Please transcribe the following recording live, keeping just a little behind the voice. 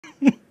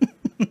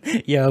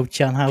Yo,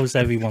 Chan, how's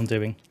everyone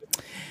doing?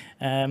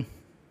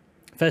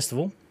 First of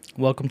all,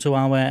 welcome to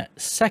our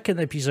second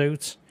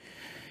episode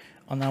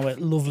on our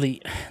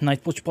lovely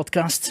Nightwatch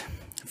podcast.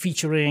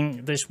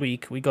 Featuring this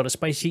week, we got a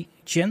Spicy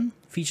Gin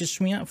feature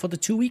streamer for the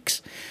 2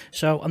 weeks.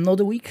 So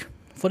another week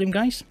for him,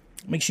 guys.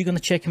 Make sure you're gonna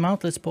check him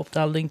out. Let's pop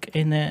that link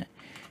in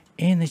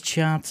the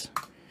chat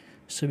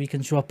so we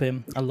can drop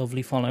him a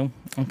lovely follow.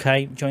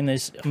 Okay, join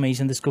this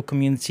amazing Discord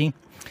community.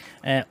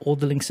 All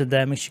the links are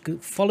there. Make sure you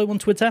follow on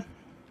Twitter.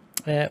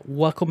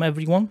 Welcome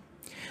everyone.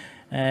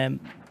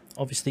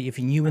 Obviously, if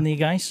you're new in here,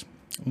 guys,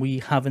 we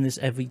having this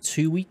every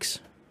 2 weeks,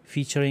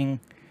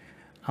 featuring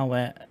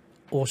our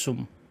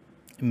awesome,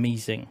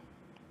 amazing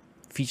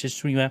feature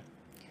streamer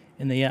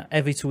in the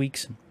every 2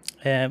 weeks,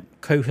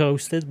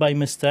 co-hosted by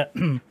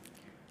Mr.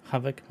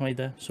 Havoc right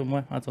there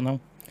somewhere. I don't know.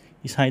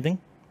 He's hiding.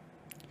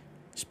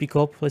 Speak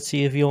up. Let's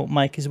see if your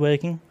mic is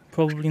working.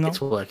 Probably not.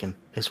 It's working.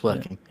 It's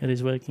working. It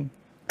is working.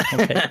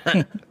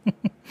 Okay.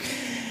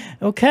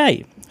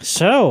 Okay.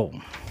 So,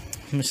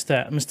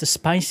 Mr.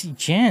 Spicy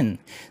Gin,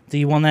 do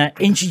you want to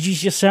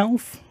introduce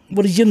yourself?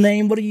 What is your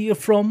name? What are you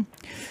from?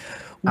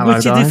 Hello,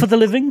 what do you do for the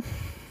living?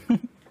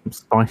 I'm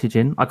Spicy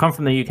Gin. I come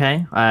from the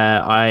UK.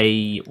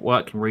 I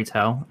work in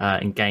retail,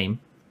 in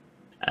game.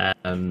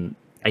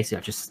 Basically,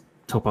 I just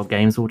top up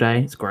games all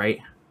day. It's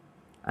great.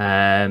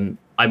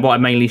 What I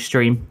mainly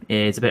stream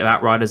is a bit of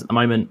Outriders at the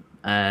moment.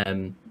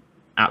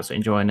 Absolutely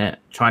enjoying it.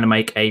 Trying to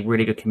make a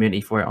really good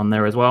community for it on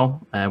there as well,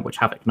 which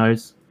Havoc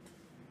knows.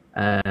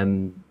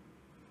 I'm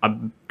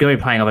going to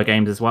be playing other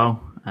games as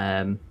well,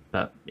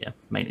 but yeah,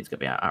 mainly it's going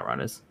to be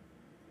Outriders.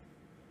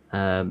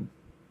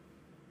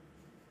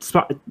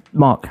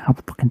 Mark, how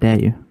fucking dare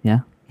you? Yeah,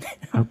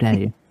 how dare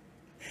you?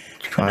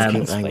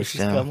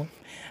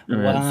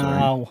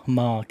 Wow,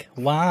 Mark.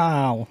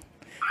 Wow,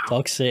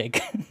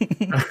 toxic.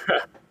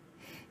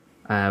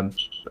 Yeah,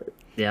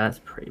 that's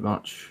pretty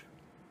much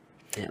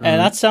it.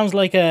 That sounds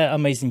like an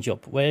amazing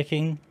job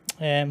working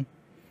for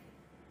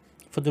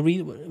the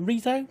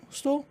retail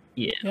store.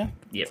 Yeah.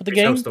 For the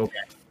game. Store.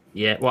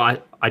 Yeah. Well,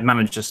 I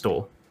manage a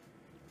store.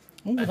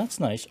 Oh,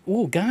 that's nice.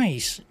 Oh,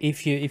 guys,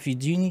 if you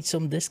do need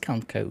some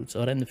discount codes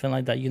or anything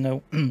like that, you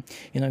know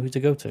who to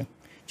go to.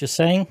 Just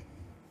saying.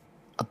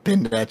 I've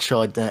been there,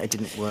 tried that, it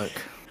didn't work.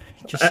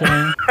 Just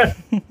saying.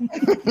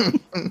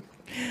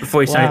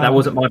 Before you say that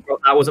wasn't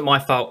my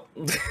fault.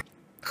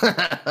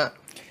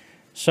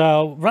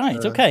 So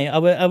right, okay.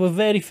 Our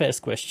very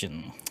first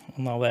question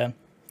on our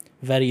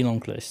very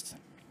long list.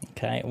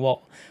 Okay,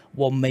 what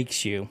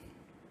makes you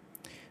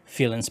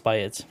feel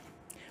inspired?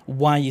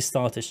 Why you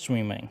started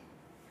streaming?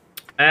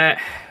 I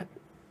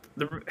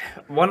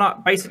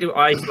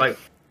like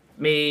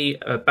me,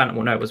 Bantam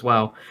will know as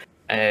well.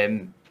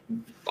 We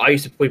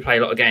play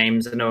a lot of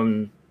games,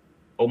 and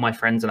all my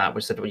friends and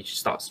that said we should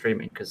start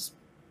streaming because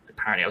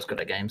apparently I was good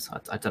at games.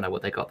 I don't know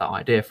what they got that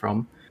idea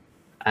from.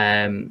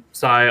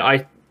 So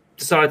I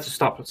decided to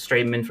start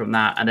streaming from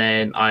that, and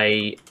then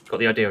I got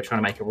the idea of trying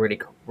to make a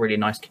really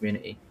nice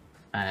community,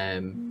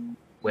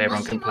 where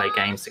everyone can play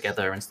games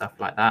together and stuff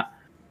like that.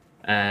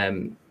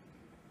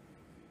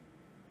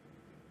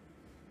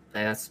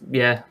 It's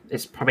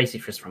basically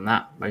just from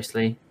that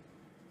mostly.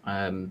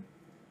 That's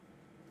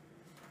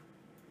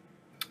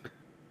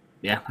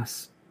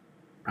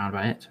around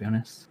about it, to be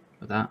honest,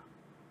 with that.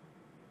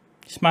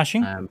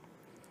 Smashing.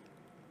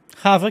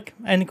 Havoc,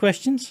 any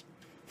questions?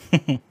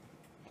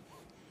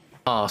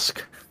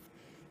 Ask.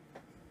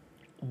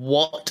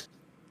 What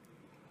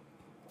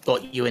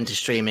got you into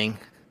streaming?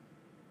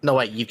 No,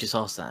 wait, you've just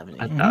asked that, haven't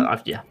you?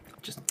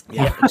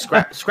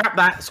 Scrap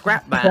that.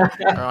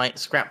 All right,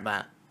 scrap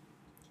that.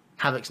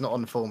 Havoc's not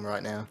on form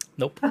right now.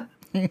 Nope.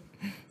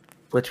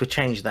 Which would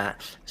change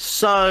that.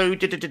 So,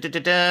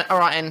 all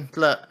right, and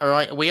look, all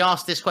right, we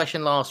asked this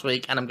question last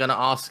week, and I'm going to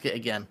ask it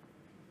again.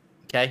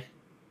 Okay?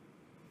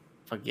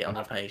 If I can get on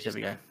the page, there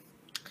we go.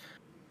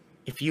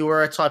 If you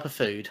were a type of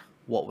food,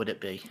 what would it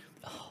be?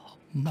 Oh,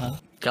 man.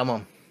 Come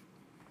on.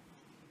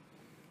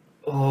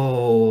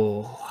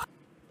 Oh,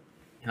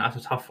 that's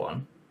a tough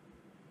one.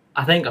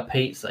 I think a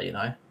pizza.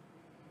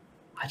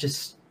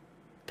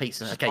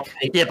 Pizza. Okay.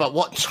 Pizza. Yeah, but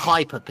what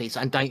type of pizza?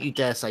 And don't you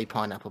dare say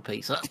pineapple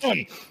pizza.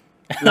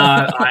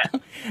 No,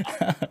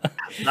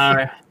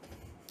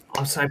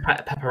 I'll say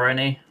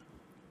pepperoni,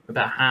 a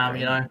bit of ham.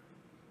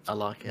 I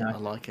like it. I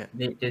like it.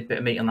 Need a bit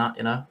of meat on that.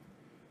 No,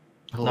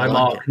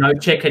 Mark. No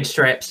chicken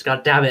strips.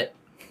 God damn it.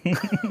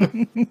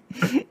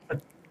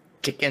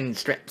 Chicken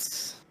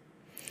strips.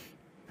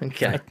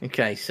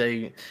 Okay.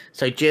 So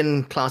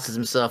Jin classes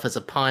himself as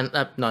a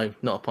no,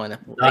 not a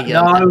pineapple.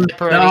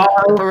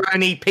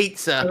 Pepperoni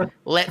pizza.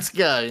 Let's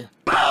go.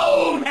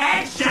 Boom!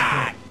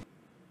 Headshot!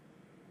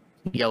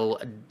 Yo,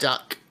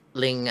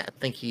 Duckling,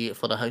 thank you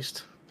for the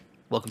host.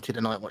 Welcome to the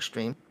Nightwatch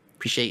stream.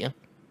 Appreciate you.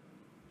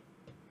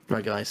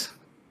 Right, guys.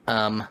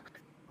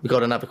 We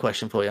got another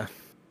question for you.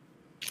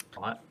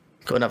 Right.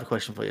 Got another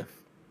question for you.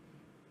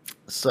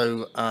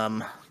 So,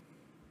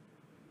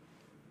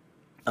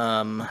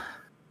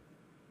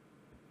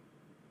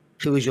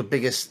 who is your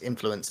biggest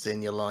influence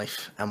in your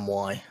life and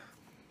why?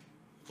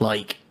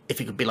 Like,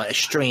 if it could be like a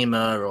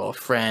streamer or a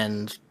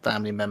friend,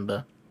 family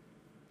member.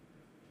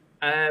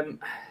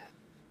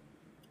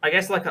 I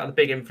guess like the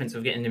big influence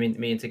of getting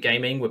me into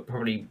gaming would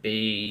probably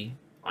be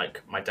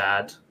like my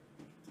dad,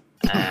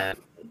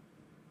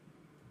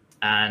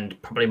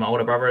 and probably my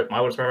older brother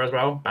as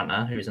well,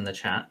 Banter, who's in the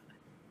chat.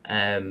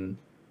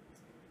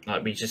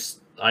 Like we just,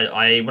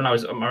 I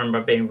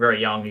remember being very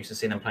young, used to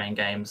see them playing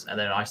games, and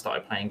then I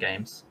started playing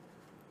games.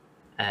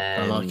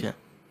 I like it.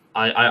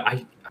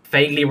 I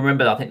vaguely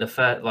remember. I think the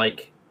first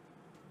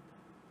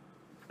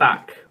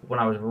back when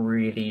I was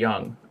really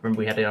young. I remember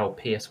we had an old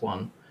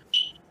PS1.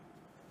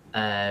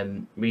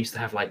 We used to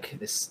have like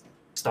this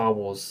Star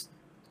Wars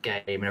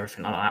game and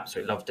everything. I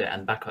absolutely loved it.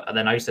 And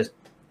then I used to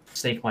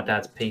sneak my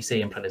dad's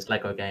PC and play this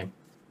Lego game,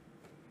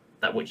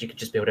 that which you could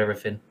just build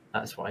everything.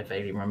 That's what I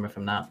vaguely remember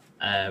from that.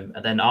 And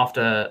then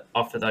after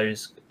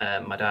those,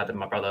 my dad and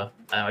my brother,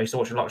 I used to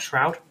watch a lot of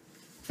Shroud.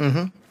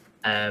 Mm-hmm.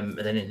 And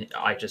then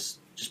I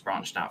just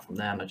branched out from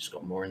there, and I just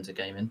got more into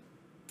gaming.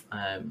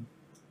 I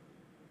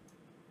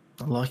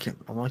like it.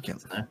 I like it.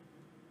 So.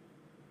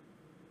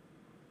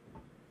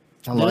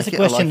 There's a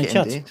question in the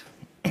chat.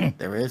 Indeed.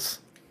 There is.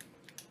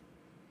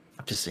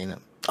 I've just seen it.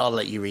 I'll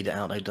let you read it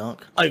out, though,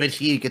 Dark. Over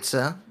to you, good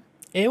sir.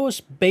 It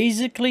was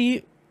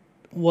basically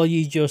what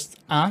you just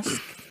asked.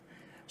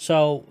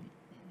 So,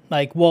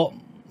 like, what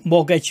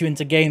gets you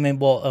into gaming?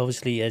 Well,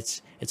 obviously,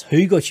 it's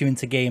who got you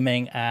into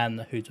gaming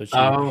and who taught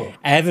you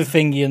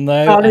everything you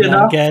know. Probably and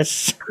enough. I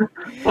guess,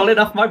 probably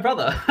enough, my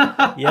brother.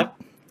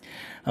 Yep,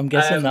 I'm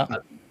guessing that.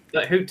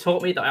 But who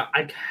taught me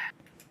that?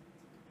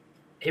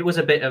 It was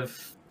a bit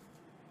of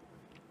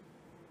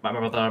my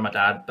brother and my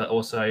dad, but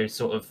also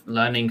sort of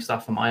learning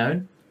stuff on my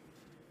own,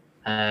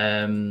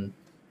 and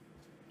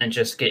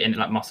just getting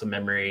like muscle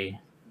memory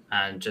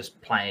and just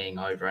playing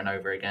over and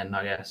over again,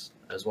 I guess,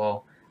 as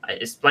well.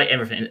 It's like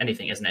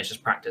anything, isn't it? It's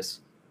just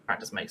practice.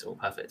 Practice makes it all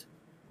perfect.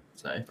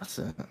 So That's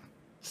it.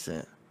 That's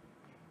it.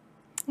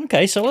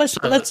 Okay, so let's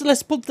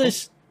put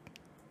this.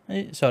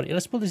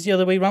 Let's put this the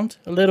other way around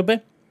a little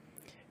bit.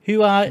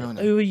 Who are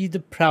you the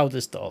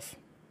proudest of,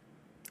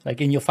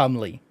 like in your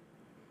family?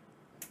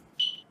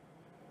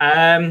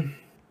 I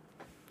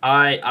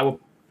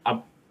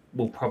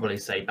will probably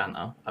say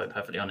Banter. I'll be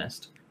perfectly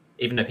honest.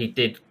 Even though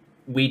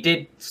we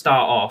did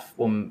start off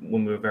when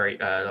we were very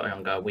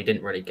younger. We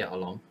didn't really get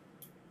along,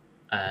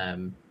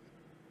 and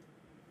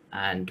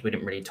we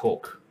didn't really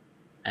talk.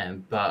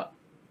 But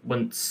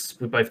once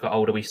we both got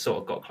older, we sort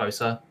of got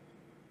closer.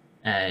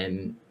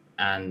 And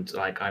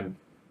like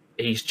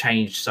he's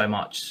changed so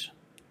much,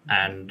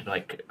 and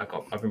like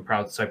I've been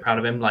so proud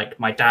of him. Like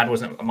my dad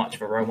wasn't much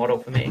of a role model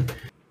for me,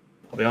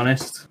 I'll be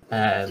honest.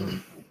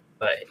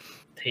 But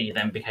he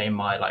then became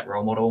my like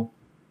role model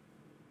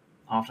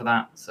after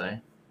that. So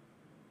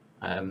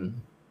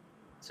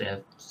yeah,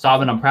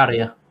 Simon, I'm proud of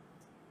you.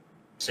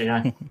 So you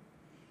know.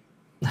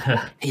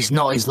 He's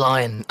not. He's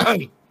lying.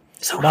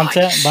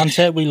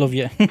 Banter, we love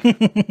you.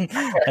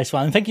 That's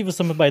fine. And thank you for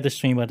stopping by the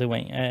stream, by the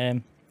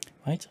way.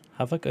 Right,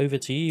 Havoc, over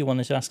to you. You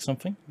wanted to ask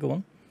something? Go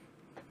on.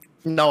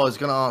 No, I was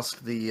going to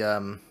ask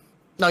the.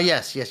 No,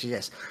 yes.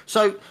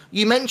 So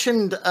you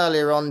mentioned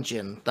earlier on,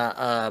 Jin, that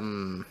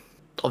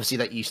obviously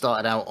that you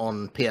started out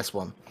on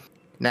PS1.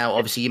 Now,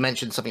 obviously, you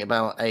mentioned something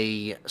about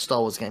a Star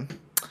Wars game.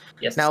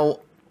 Yes. Now,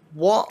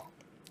 what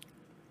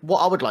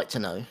I would like to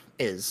know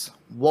is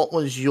what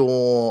was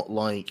your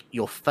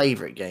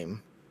favorite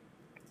game,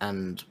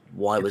 and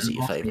why was it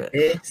your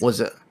favorite? Was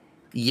it?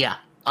 Yeah,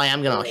 I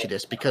am going to ask you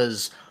this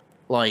because,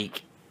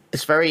 like,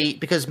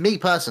 because me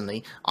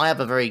personally, I have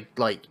a very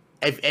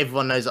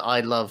everyone knows that I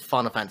love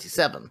Final Fantasy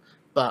VII,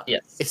 but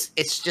yes.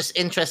 it's just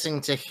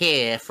interesting to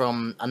hear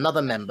from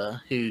another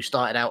member who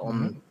started out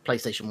on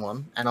PlayStation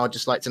 1, and I'd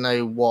just like to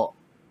know what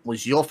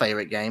was your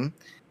favorite game,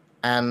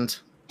 and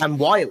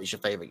why it was your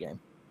favorite game.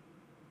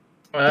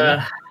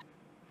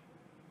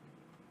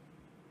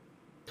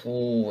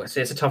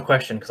 See, it's a tough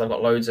question because I've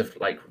got loads of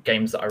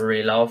games that I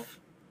really love.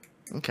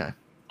 Okay.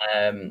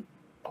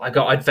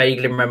 I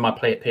vaguely remember my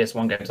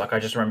PS1 games. Like I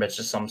just remember it's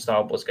just some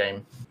Star Wars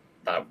game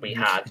that we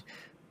had.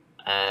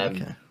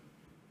 Okay.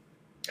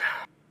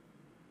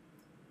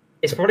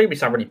 It's probably going to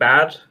sound really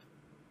bad,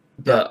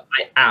 but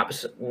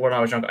when I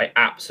was younger, I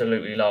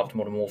absolutely loved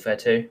Modern Warfare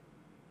 2.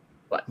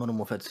 Modern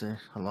Warfare 2.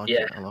 I like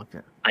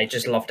it. I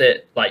just loved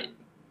it.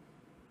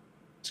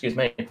 Excuse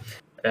me. Me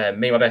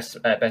and my best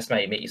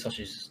mate, Meaty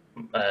Sausages,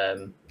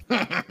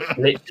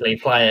 literally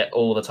play it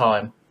all the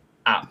time.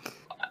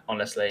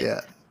 Honestly.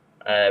 Yeah.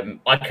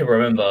 I can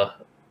remember,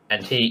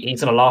 and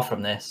he's gonna laugh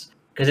from this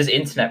because his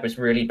internet was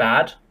really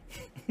bad.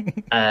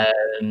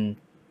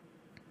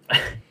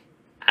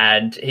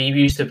 And he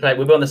used to play.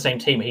 We were on the same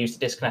team. He used to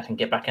disconnect and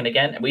get back in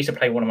again. And we used to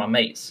play one of my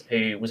mates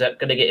who was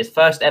going to get his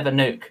first ever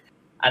nuke.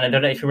 And I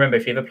don't know if you remember,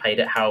 if you ever played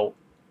it, how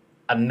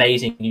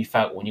amazing you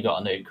felt when you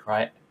got a nuke,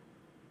 right?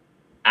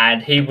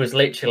 And he was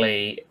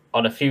literally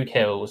on a few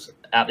kills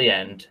at the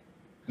end.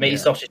 Meaty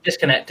Sausage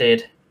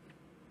disconnected,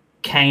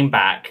 came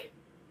back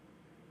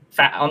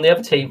on the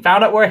other team,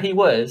 found out where he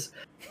was,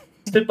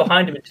 stood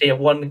behind him until he had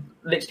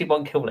literally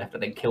one kill left,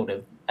 and then killed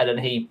him. And then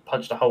he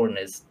punched a hole in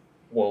his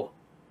whoa.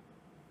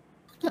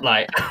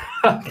 Like,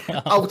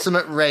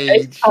 Ultimate it's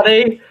rage.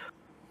 funny,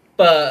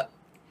 but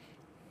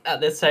at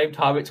the same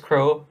time, it's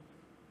cruel.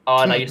 Oh,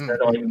 and I used to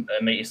not even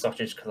meat your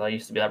sausage because I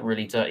used to be that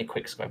really dirty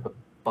quickscope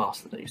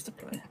bastard that used to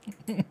play.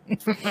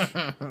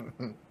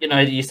 You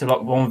know, they used to like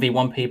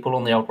 1v1 people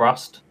on the old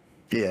Rust.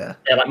 Yeah.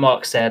 Yeah, like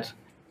Mark said,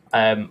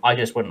 I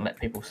just wouldn't let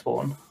people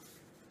spawn.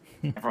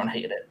 Everyone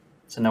hated it,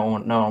 so no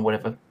one would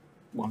ever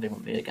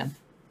 1v1 me again.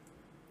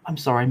 I'm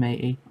sorry,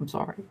 matey. I'm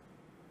sorry.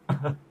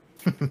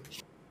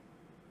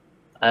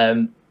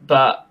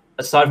 But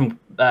aside from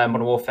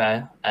Modern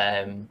Warfare,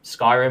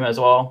 Skyrim as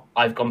well.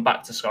 I've gone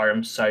back to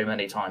Skyrim so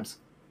many times.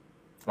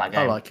 For that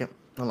game. I like it.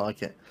 I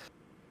like it.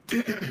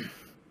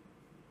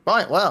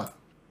 Right, well,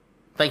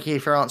 thank you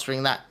for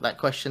answering that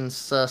question,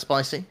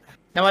 Spicy.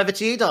 Now over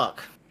to you,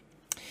 Dark.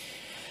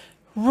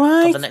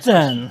 Right the next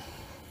then.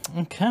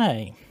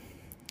 Okay.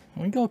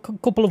 We got a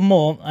couple of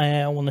more.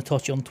 I want to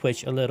touch on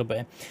Twitch a little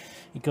bit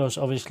because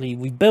obviously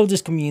we built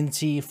this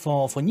community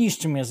for new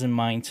streamers in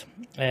mind.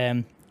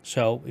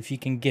 So if you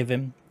can give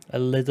him a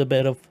little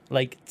bit of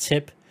like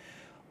tip,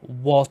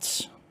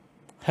 what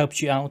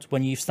helped you out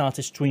when you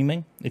started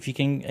streaming? If you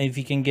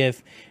can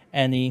give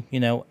any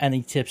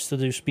any tips to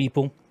those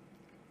people.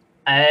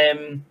 All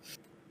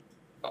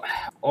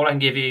I can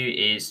give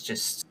you is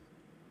just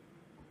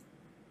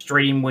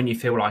stream when you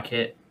feel like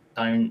it.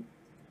 Don't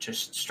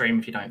just stream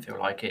if you don't feel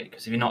like it,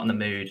 because if you're not in the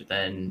mood,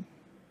 then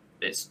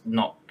it's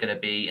not going to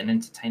be an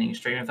entertaining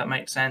stream, if that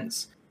makes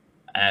sense.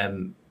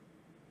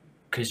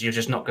 Because you're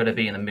just not going to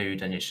be in the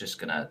mood, and it's just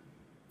going to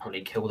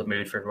probably kill the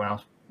mood for everyone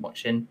else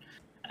watching.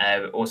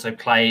 Also,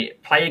 play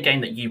a game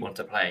that you want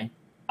to play.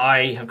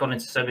 I have gone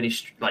into so many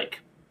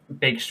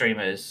big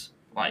streamers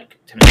like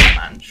Tim and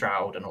Batman,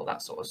 Shroud, and all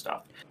that sort of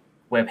stuff,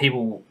 where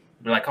people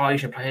be like, "Oh, you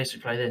should play this, you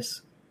should play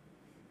this."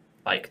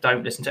 Like,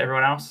 don't listen to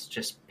everyone else.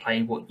 Just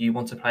play what you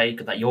want to play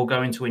that you're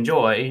going to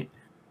enjoy.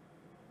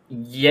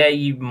 Yeah,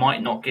 you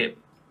might not get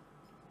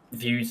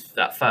views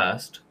at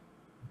first,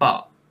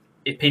 but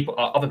if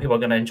other people are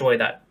going to enjoy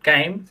that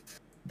game,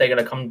 they're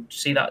going to come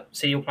see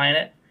you playing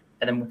it,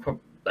 and then we'll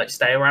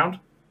stay around.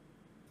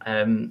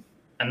 And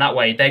that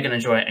way, they're going to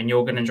enjoy it, and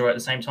you're going to enjoy it at the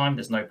same time.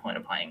 There's no point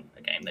of playing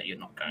a game that you're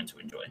not going to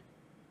enjoy,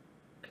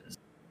 because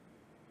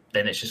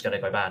then it's just going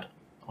to go bad.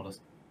 I'll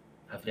just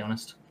perfectly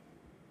honest.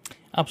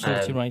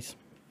 Absolutely right.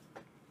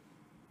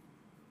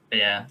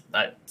 Yeah,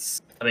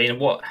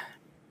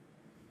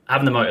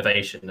 having the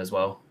motivation as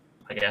well,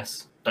 I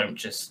guess. Don't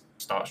just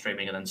start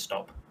streaming and then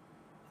stop.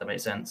 If that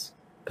makes sense,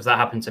 because that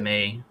happened to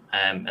me,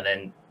 and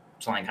then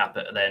something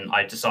happened. And then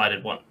I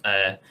decided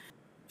a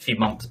few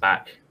months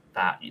back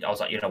that I was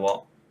like, you know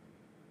what,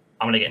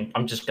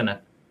 I'm just gonna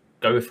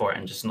go for it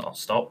and just not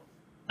stop.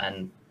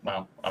 And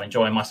well, I'm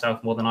enjoying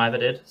myself more than I ever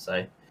did.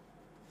 So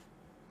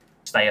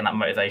stay in that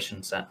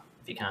motivation set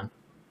if you can.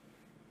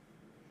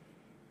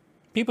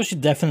 People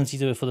should definitely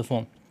do it for the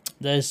fun.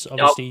 There's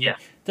obviously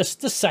there's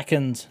the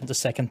second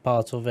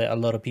part of it. A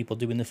lot of people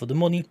doing it for the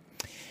money.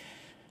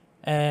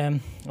 A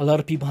lot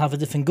of people have a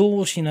different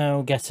goals,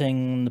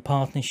 getting the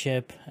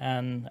partnership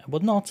and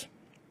whatnot.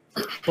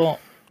 But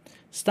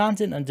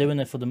standing and doing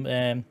it for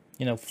the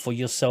for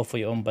yourself, for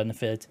your own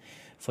benefit,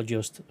 for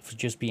just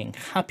being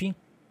happy,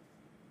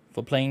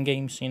 for playing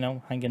games,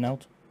 hanging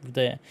out with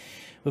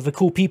the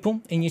cool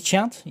people in your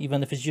chat,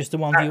 even if it's just the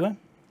one viewer.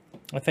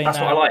 I think that's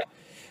what I like.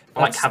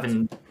 I like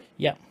having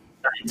that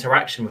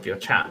interaction with your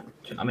chat.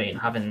 Do you know what I mean?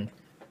 Having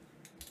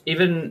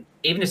even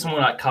if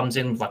someone comes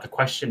in with a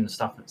question and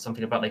stuff,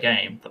 something about the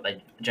game that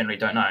they generally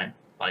don't know.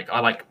 I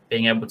like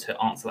being able to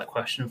answer that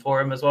question for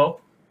them as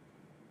well.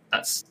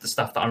 That's the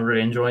stuff that I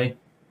really enjoy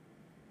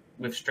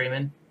with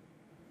streaming,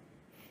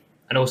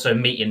 and also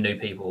meeting new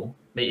people.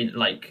 Meeting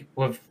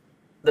with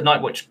the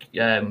Nightwatch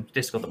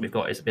Discord that we've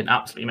got has been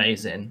absolutely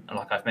amazing, and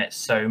I've met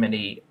so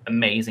many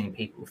amazing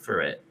people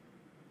through it.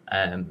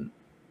 I'm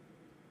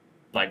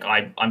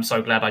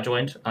so glad I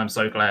joined. I'm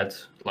so glad,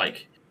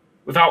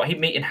 without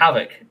him meeting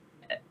Havoc,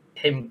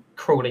 him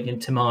crawling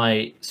into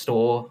my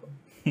store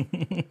a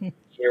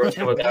year or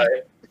two ago,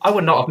 I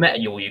would not have met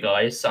you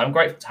guys. So I'm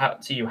grateful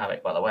to you,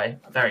 Havoc, by the way.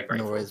 I'm very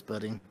grateful. No worries,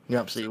 buddy. You're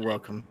absolutely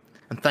welcome.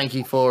 And thank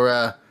you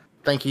for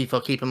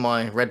keeping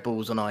my Red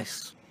Bulls on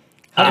ice.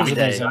 That was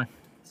amazing.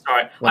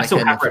 Sorry, I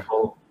still have Red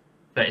Bull,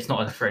 but it's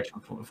not in the fridge,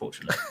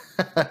 unfortunately.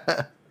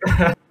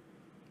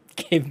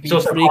 Give me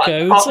free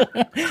codes.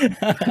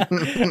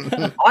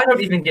 I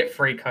don't even get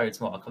free codes,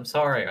 Mark. I'm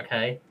sorry,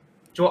 okay?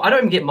 I don't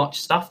even get much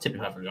stuff, to be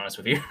perfectly honest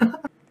with you.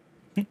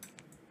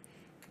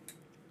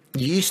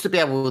 You used to be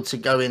able to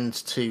go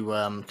into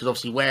because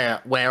obviously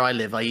where I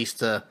live, I used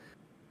to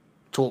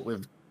talk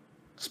with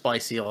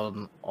Spicy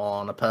on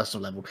a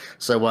personal level.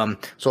 So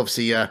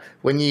obviously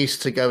when you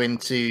used to go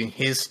into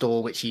his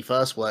store, which he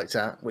first worked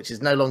at, which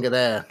is no longer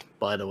there,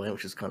 by the way,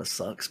 which is kind of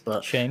sucks.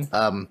 But shame.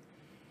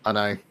 I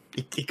know.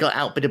 He got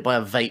outbidded by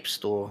a vape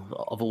store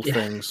of all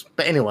things.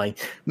 But anyway,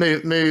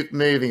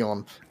 moving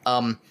on.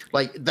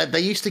 They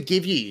used to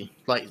give you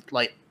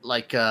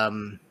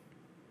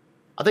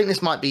I think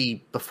this might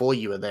be before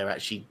you were there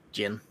actually,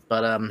 Jin.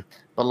 But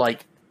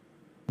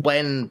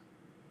when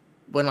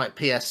when like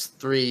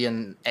PS3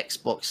 and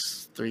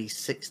Xbox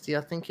 360,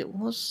 I think it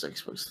was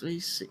Xbox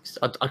 360.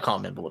 I can't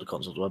remember what the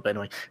consoles were, but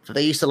anyway, so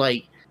they used to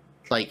like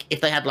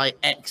if they had like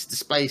X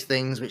displays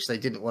things which they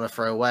didn't want to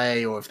throw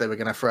away, or if they were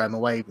going to throw them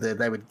away,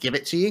 they would give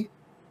it to you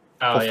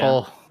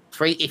for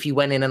free if you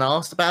went in and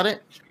asked about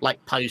it,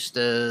 like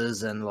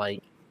posters and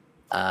like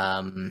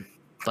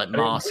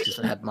masks if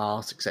they had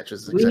masks, etc.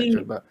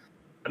 But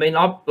I mean,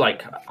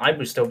 I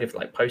would still give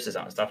like posters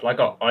out and stuff. Like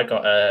I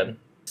got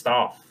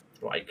staff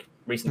like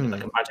recently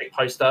like a Magic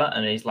poster,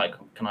 and he's like,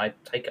 "Can I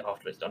take it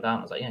after it's done down?"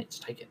 I was like, "Yeah,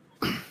 just take it."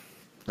 Nice.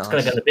 It's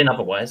going to go in the bin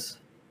otherwise.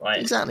 Like,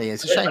 exactly,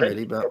 it's a shame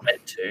really, but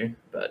meant to,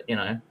 but you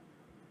know,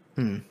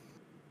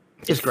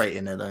 it's great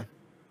in there though.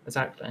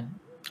 Exactly.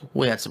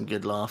 We had some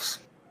good laughs.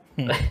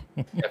 Yeah,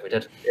 we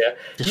did. Yeah,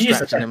 you used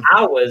to Distracting spend him.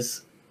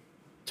 hours.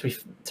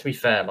 To be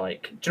fair,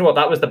 like, do you know what?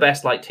 That was the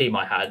best like team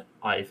I've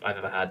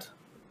ever had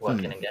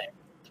working in game.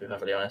 To be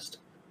perfectly honest,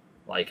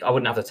 like I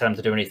wouldn't have to tell them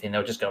to do anything;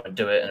 they'll just go and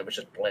do it, and it was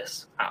just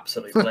bliss,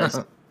 absolute bliss.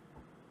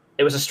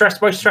 It was a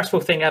most stressful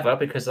thing ever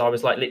because I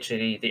was like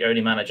literally the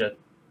only manager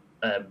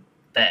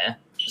there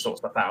to sort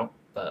stuff out,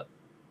 but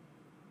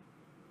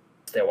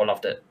still, I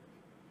loved it.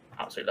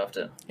 Absolutely loved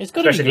it. It's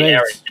got to be Especially the great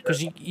area.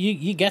 because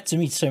you get to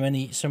meet so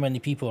many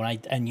people,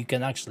 right? And you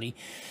can actually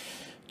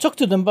talk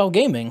to them about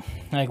gaming.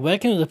 Like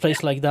working with a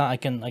place like that, I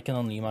can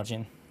only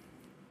imagine.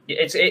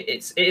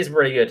 It is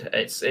really good.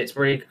 It's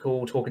really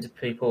cool talking to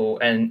people,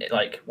 and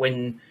like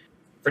when,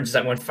 for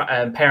instance, like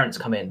when parents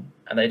come in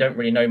and they don't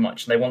really know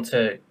much, and they want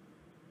to,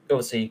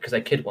 obviously because their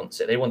kid wants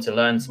it, they want to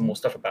learn some more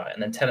stuff about it,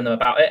 and then telling them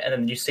about it, and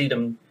then you see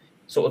them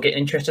sort of getting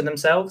interested in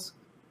themselves.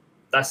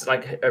 That's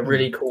like a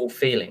really cool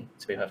feeling,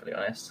 to be perfectly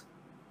honest.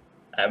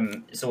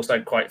 It's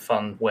also quite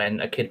fun when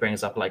a kid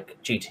brings up like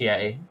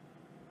GTA,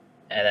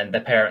 and then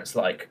their parents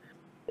like,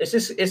 is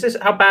this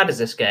how bad is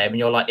this game? And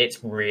you're like,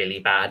 it's really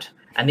bad.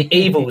 And the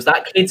evils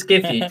that kids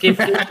give you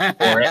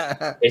for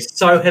it is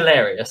so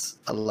hilarious.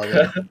 I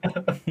love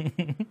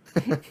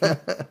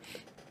it.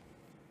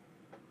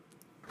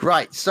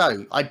 Right,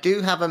 so I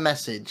do have a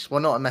message. Well,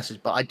 not a message,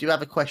 but I do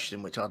have a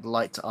question which I'd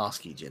like to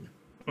ask you, Jin.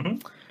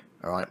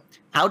 All right.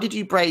 How did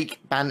you break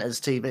Banter's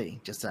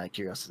TV? Just out of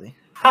curiosity.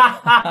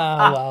 Oh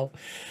wow.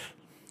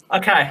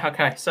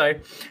 Okay. So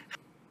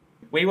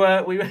we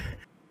were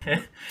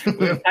playing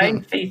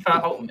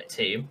FIFA Ultimate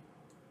Team.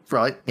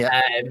 Right.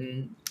 Yeah.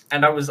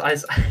 And I was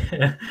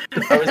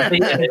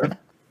beating him.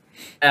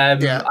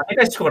 Yeah. I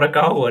think I scored a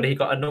goal and he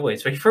got annoyed.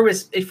 So he threw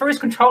his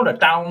controller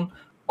down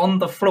on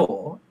the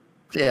floor.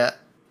 Yeah.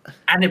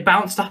 And it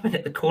bounced up and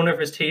hit the corner of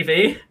his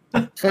TV.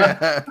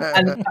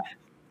 And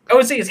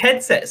obviously his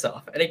headset's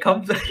off, and he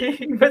puts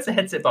the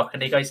headset back,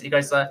 and he goes,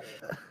 Luke.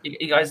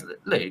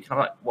 And I'm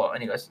like, what?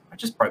 And he goes, I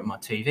just broke my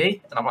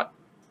TV. And I'm like,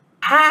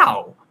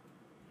 how?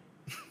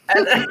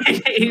 And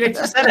he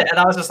just said it, and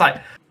I was just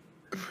like,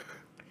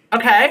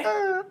 okay.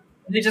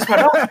 And he just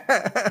went off.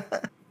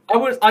 I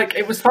was like,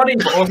 it was funny,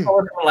 but also I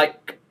was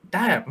like,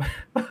 damn.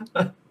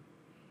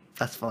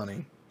 That's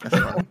funny.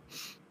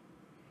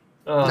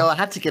 No, I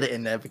had to get it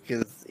in there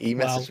because he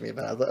messaged me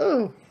about it. I was like,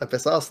 oh, I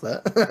best ask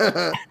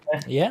that.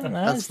 Yeah,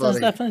 no, that's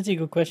definitely a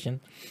good question.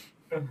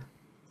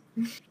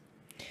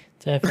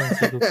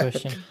 Definitely a good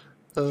question.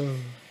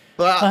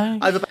 Well,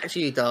 over back to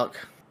you,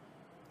 Dark.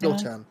 Your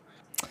turn.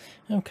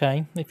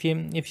 Okay, if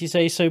you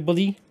say so,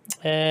 buddy.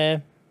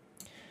 Let's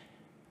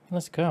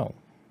go.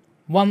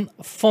 One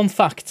fun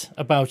fact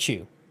about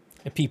you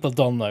that people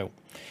don't know.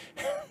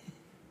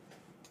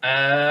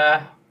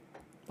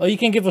 Or you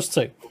can give us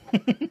two.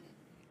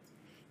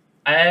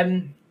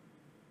 I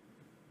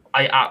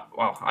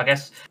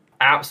guess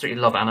I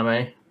absolutely love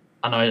anime.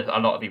 I know a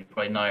lot of you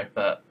probably know,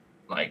 but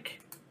like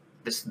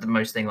this is the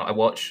most thing that I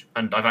watch,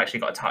 and I've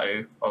actually got a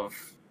tattoo of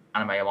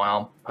anime on my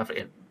arm.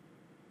 Perfectly,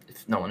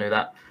 if no one knew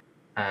that.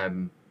 I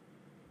am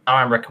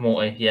Rick and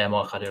Morty. Yeah,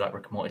 Mark, I do like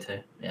Rick and Morty too.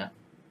 Yeah,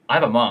 I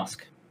have a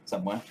mask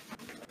somewhere.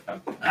 I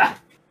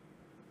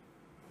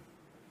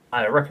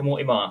have a Rick and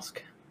Morty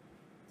mask,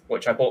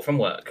 which I bought from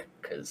work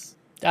because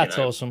that's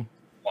awesome.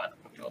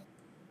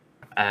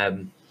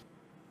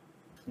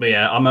 But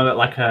yeah, I'm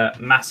a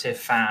massive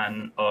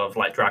fan of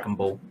like Dragon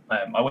Ball.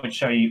 I would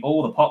show you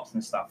all the pops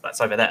and stuff that's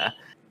over there,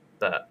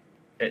 but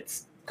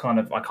it's kind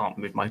of I can't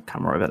move my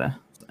camera over there.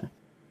 So,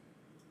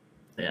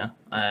 yeah.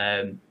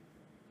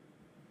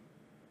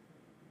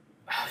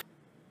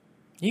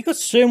 You got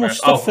so much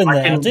stuff in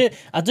there.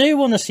 I do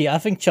want to see. I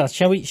think, Chad,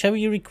 shall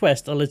we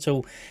request a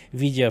little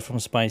video from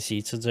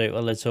Spicy to do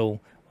a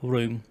little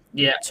room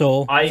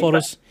tour for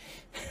us?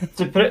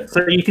 To put it,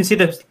 so you can see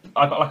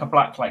I've got like a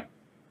black like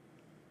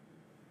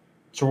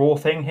drawer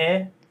thing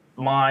here.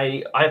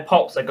 I have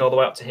pops that go all the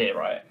way up to here,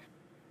 right?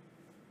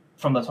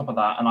 From the top of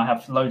that, and I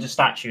have loads of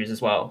statues as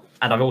well.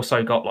 And I've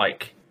also got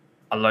like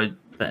a load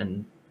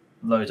and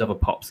loads of other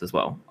pops as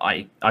well.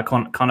 I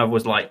kind of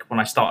was like when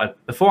I started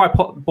before I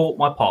bought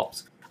my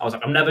pops, I was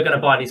like, I'm never going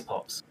to buy these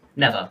pops,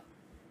 never.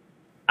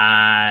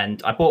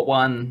 And I bought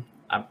one.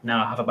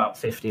 Now I have about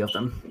 50 of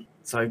them.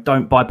 So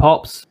don't buy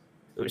pops.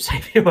 It would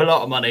save you a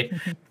lot of money.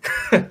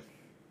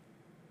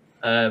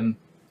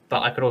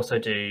 but I could also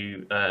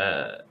do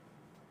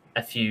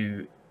a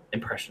few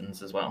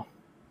impressions as well,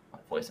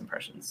 like voice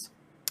impressions.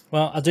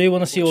 Well, I do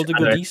want to see all the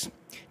goodies.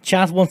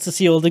 Chat wants to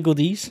see all the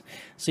goodies,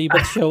 so you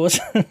better show us.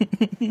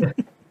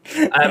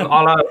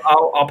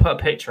 I'll put a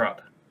picture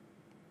up.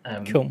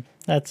 Cool.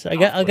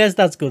 I guess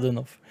that's good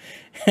enough.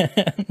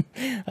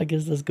 I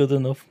guess that's good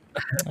enough.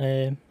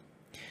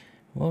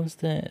 What was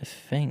the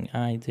thing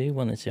I do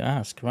wanted to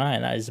ask? Right,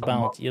 that is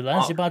about you.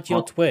 That's about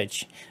your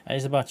Twitch. That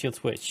is about your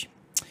Twitch.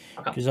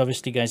 Because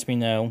obviously, guys, we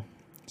know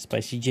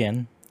Spicy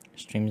Jin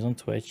streams on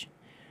Twitch.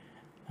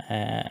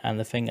 And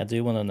the thing I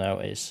do want to know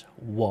is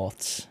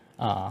what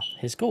are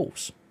his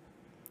goals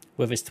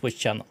with his Twitch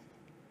channel?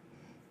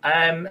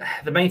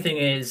 The main thing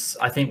is,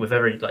 I think with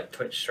every like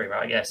Twitch streamer,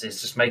 I guess,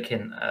 is just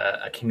making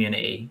a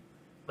community,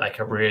 like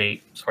a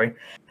really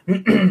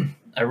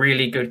a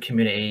really good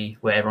community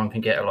where everyone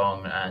can get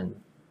along and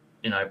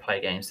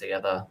play games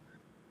together,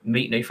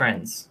 meet new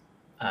friends,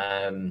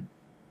 and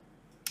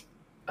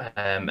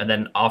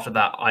then after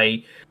that,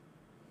 I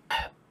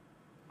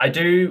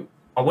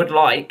would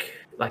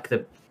like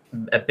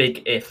a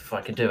big if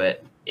I could do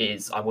it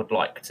is I would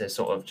like to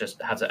sort of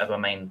just have it as a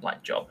main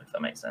job, if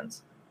that makes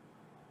sense.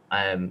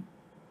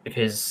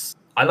 Because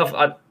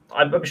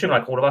I'm sure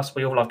like all of us,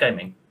 we all love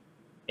gaming,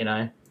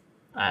 and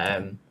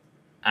I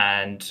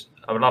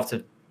would love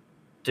to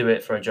do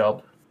it for a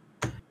job,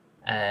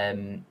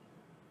 and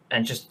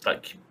just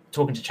like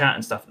talking to chat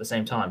and stuff at the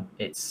same time.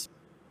 It's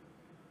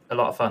a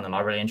lot of fun and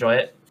I really enjoy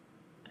it.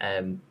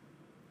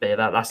 But yeah,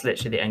 that's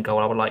literally the end goal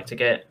I would like to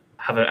get.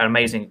 Have an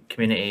amazing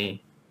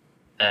community,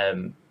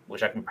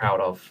 which I can be proud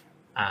of,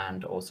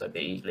 and also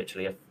be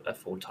literally a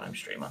full-time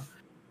streamer.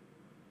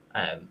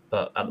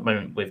 But at the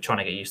moment, with trying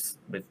to get used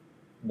with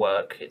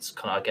work, it's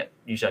kind of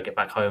usually I get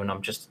back home and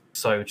I'm just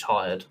so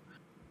tired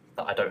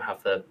that I don't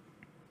have the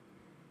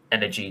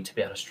energy to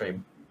be able to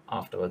stream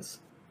afterwards.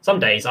 Some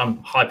days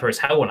I'm hyper as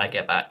hell when I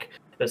get back,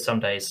 but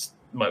some days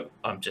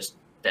I'm just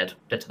dead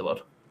to the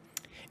world.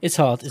 It's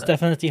hard. It's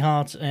definitely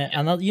hard,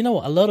 and you know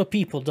what? A lot of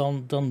people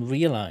don't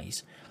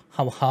realize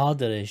how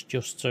hard it is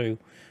just to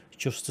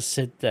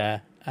sit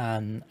there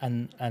and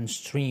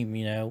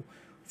stream.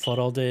 For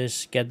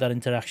others, get that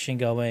interaction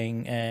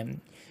going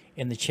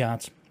in the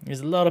chat.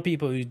 There's a lot of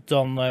people who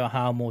don't know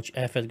how much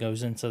effort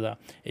goes into that.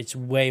 It's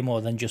way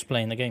more than just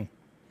playing the game.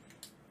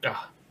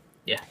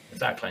 Yeah,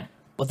 exactly.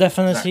 But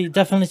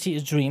definitely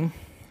a dream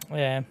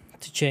to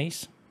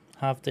chase.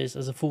 Have this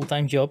as a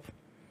full-time job.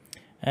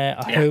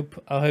 I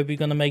hope you're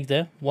gonna make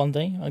there one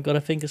day. I got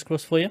a fingers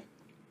crossed for you.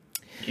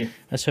 Thank you.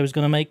 That's how it's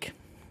gonna make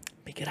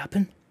it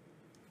happen.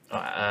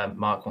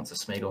 Mark wants a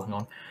Smeagol. Hang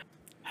on.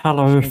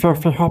 Hello,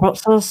 filthy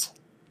hobbitses.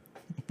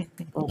 They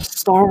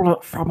stole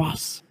it from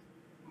us.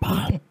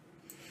 Man.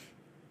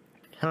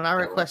 Can I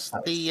request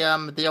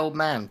the old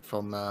man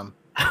from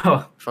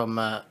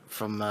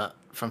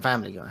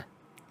Family Guy?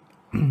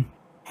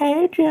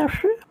 Hey,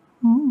 Jesse.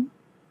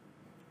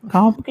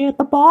 Come get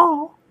the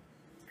ball.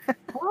 I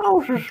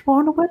was just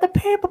wondering where the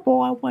paper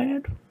boy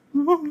went.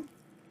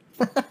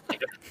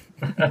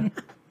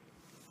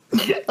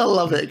 I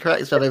love it. It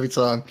cracks me up every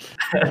time.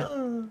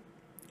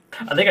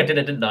 I think I did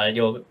it, didn't I?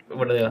 You're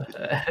one of the.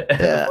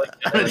 Yeah,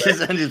 I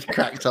just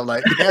cracked up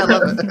like, yeah, I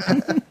love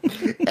it.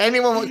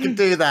 Anyone that can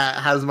do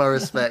that has my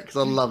respect.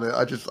 I love it.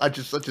 I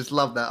just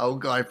love that old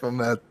guy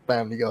from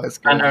Family Guy.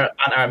 And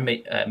our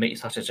meat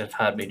sausage have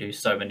heard me do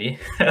so many.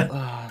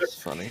 Oh,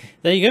 that's funny.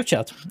 There you go,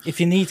 chat. If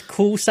you need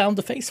cool sound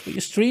effects for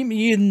your stream,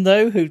 you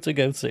know who to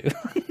go to.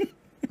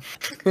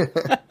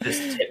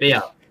 Just hit me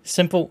up.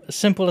 Simple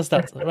as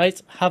that.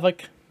 Right,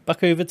 Havoc,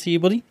 back over to you,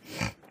 buddy.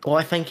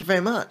 Why, thank you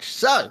very much.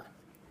 So,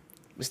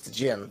 Mr.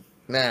 Jin,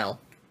 now,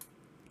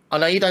 I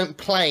know you don't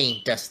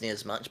play Destiny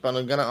as much, but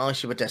I'm going to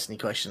ask you a Destiny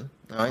question.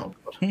 All right? Oh,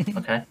 God.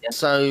 Okay. Yeah.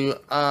 So,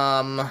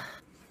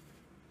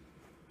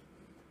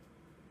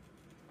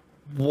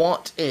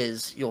 what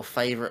is your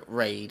favorite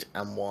raid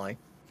and why?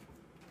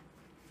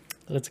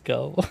 Let's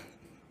go.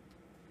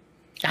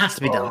 It has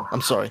to be done.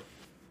 I'm sorry.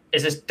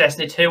 Is this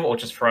Destiny 2 or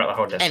just throughout the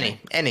whole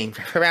Destiny? Any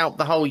throughout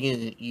the whole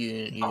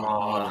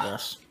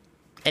universe.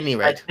 Any I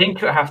raid. think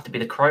it would have to be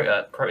the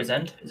Crota's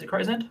End. Is it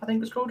Crota's End? I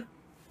think it's called.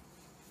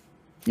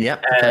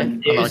 Yeah. Okay.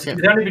 It was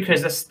only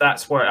because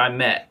that's where I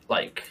met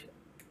like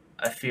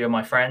a few of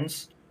my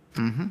friends.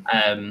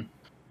 Mm-hmm.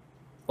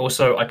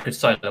 Also, I could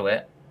solo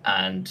it,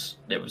 and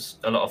it was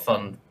a lot of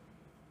fun.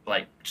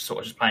 Like sort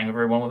of just playing with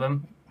everyone with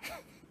them.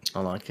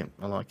 I like it.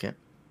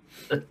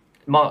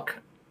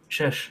 Mark,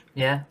 shush,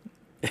 yeah.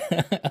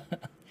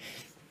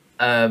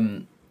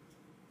 And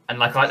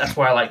like that's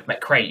where I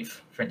met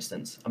Crave, for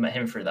instance. I met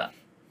him through that,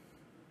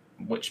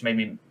 which made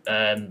me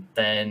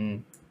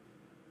then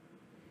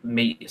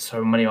meet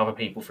so many other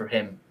people through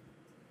him.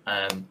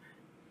 I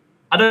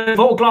know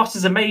Vault Glass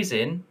is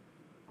amazing,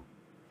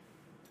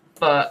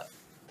 but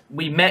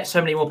we met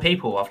so many more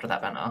people after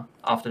that banner,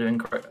 after doing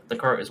the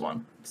Crota's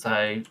one. So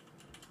if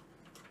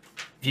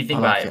you think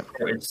about it,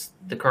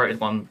 the Crota's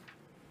one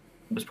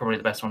was probably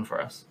the best one for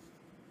us.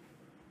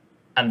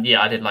 And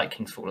yeah, I did like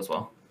Kingsfall as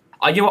well.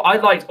 I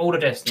liked all the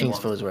Destiny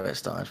Kingsfall ones. is where it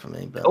started for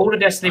me. But All the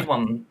Destiny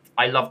one,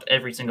 I loved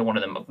every single one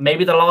of them.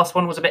 Maybe the last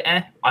one was a bit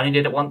I only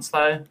did it once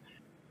though.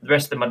 The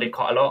rest of them I did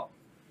quite a lot.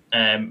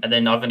 And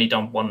then I've only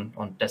done one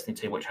on Destiny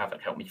 2, which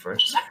haven't helped me through.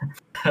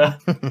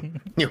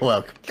 You're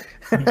welcome.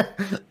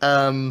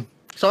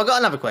 So I got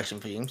another question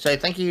for you. So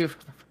thank you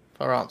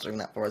for answering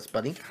that for us,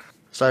 buddy.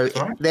 So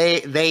Alright.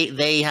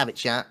 they have it,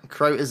 chat.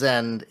 Crota's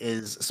End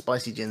is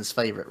Spicy Jin's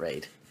favorite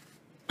raid.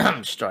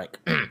 Strike.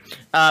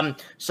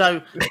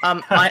 So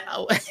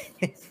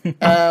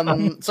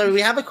so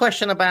we have a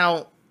question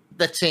about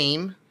the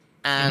team,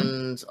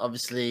 and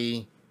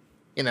obviously,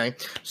 you know,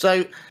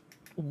 so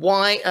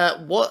why?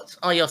 What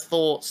are your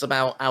thoughts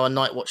about our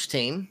Nightwatch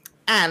team,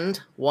 and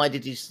why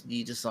did you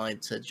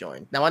decide to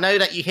join? Now I know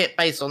that you hit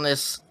base on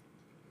this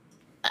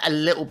a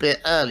little bit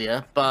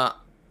earlier, but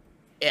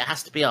it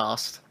has to be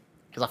asked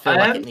because I feel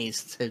like it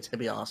needs to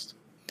be asked.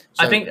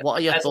 So I think what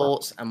are your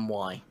thoughts and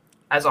why?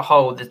 As a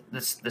whole,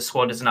 the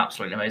squad is an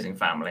absolutely amazing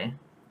family.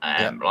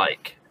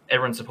 Like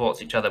everyone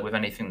supports each other with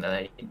anything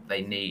that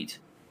they need,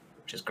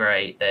 which is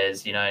great.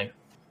 There's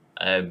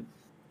a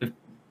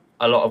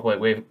lot of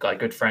we've got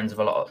good friends with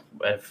a lot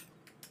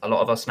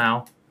of us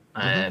now,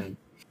 and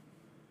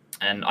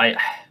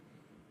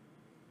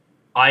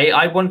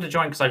I wanted to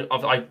join because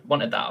I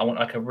wanted that. I want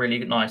like a really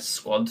nice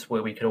squad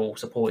where we could all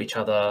support each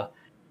other,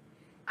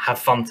 have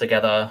fun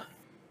together,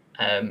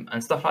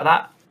 and stuff like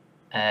that.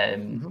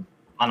 And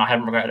I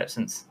haven't regretted it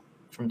since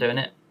from doing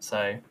it.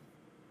 So,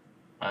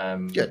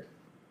 Good.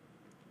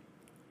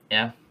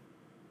 Yeah,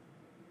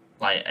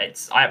 like I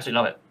absolutely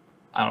love it.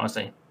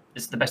 Honestly,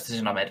 it's the best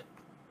decision I made,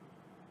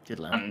 Good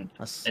lad. and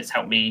it's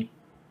helped me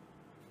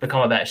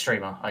become a better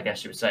streamer. I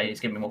guess you would say it's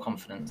given me more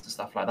confidence and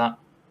stuff like that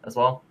as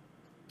well.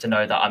 To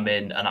know that I'm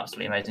in an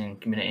absolutely amazing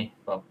community,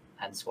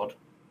 and squad.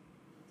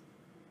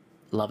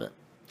 Love it.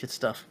 Good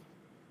stuff.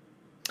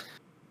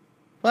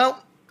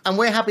 Well, and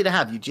we're happy to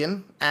have you,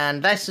 Jin.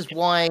 And this is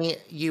why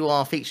you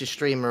are featured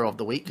streamer of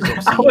the week.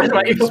 'Cause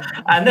obviously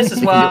And this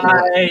is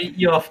why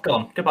you're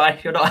gone. Goodbye.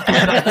 You're not.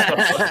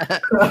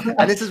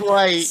 and this is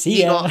why See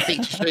you ya. got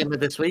featured streamer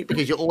this week,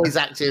 because you're always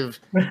active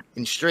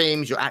in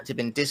streams. You're active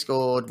in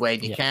Discord where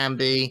you can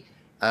be,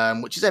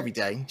 which is every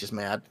day, just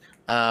may add.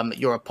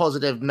 You're a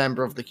positive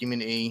member of the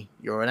community.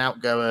 You're an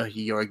outgoer.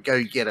 You're a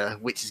go-getter,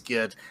 which is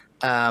good.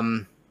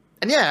 And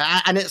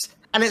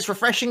it's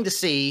refreshing to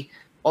see,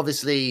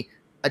 obviously,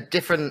 a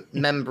different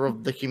member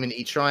of the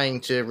community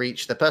trying to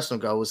reach their personal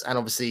goals, and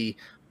obviously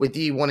with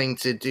you wanting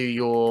to do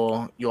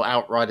your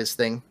Outriders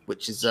thing,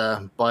 which is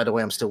by the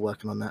way, I'm still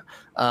working on that.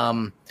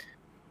 And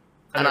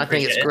I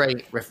think it's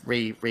great,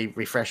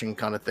 refreshing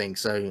kind of thing.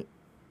 So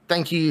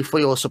thank you for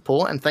your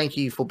support, and thank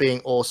you for being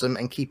awesome,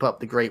 and keep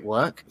up the great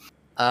work.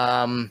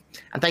 And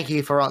thank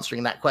you for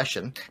answering that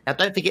question. Now,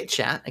 don't forget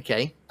chat,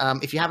 okay?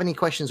 If you have any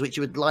questions which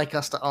you would like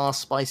us to ask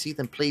Spicy,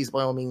 then please,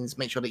 by all means,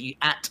 make sure that you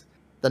at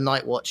the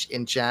Nightwatch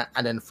in chat,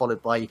 and then followed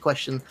by your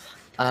question.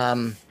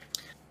 And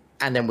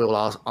then we'll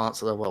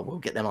answer them. Well, we'll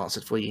get them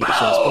answered for you as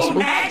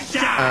soon as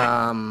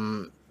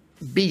possible.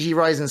 BG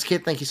Risen's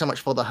Kid, thank you so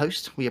much for the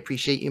host. We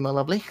appreciate you, my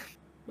lovely.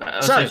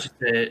 Just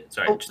to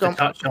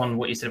touch on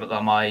what you said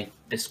about my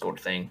Discord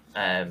thing.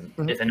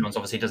 If anyone's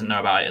obviously doesn't know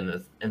about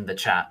it in the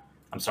chat,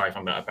 I'm sorry if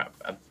I'm going to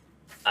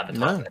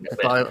advertise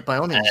it. By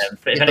all means.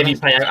 But if any of you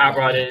play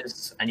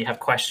Outriders and you have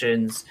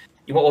questions,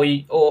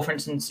 or for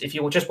instance, if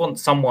you just want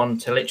someone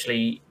to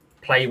literally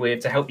play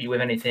with, to help you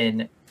with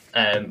anything,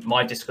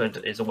 my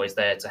Discord is always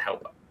there to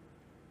help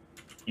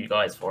you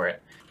guys for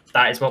it.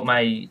 That is what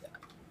my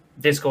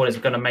Discord is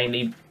going to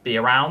mainly be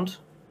around,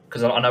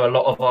 because I know a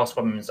lot of our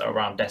squadrons are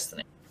around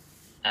Destiny,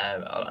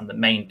 and the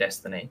main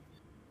Destiny.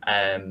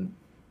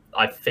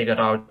 I figured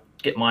I would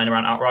get mine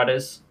around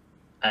Outriders.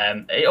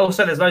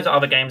 Also, there's loads of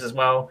other games as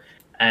well,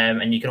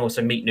 and you can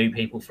also meet new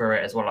people for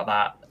it as well, like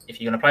that. If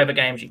you're going to play other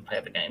games, you can play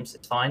other games.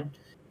 It's fine.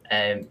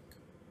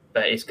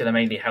 But it's going to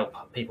mainly help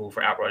people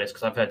for Outriders,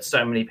 because I've heard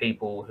so many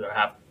people who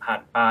have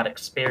had bad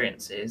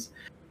experiences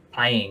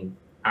playing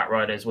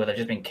Outriders where they've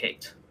just been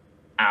kicked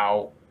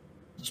out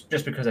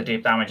just because their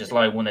deep damage is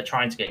low when they're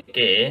trying to get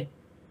gear.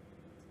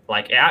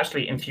 Like, it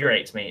actually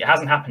infuriates me. It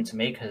hasn't happened to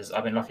me because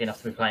I've been lucky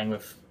enough to be playing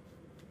with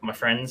my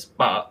friends,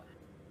 but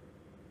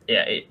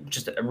yeah, it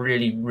just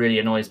really, really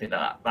annoys me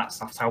that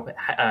stuff's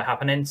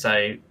happening.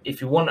 So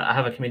if you want to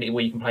have a community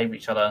where you can play with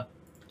each other,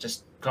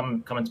 just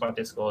come into my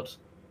Discord,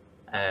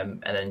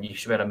 and then you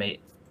should be able to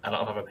meet a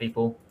lot of other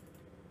people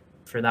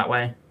through that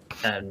way,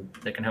 and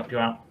they can help you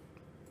out.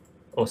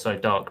 Also,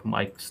 Dark,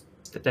 my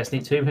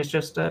Destiny 2 has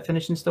just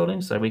finished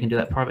installing, so we can do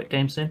that private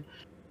game soon.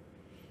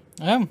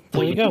 There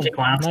you go.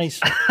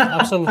 Nice.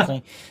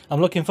 Absolutely.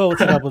 I'm looking forward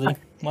to that, buddy.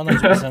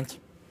 100%.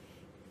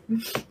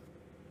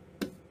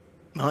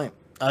 Right.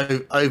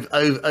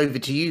 Over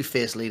to you,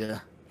 Fierce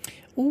Leader.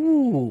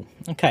 Ooh,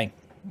 okay.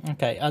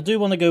 I do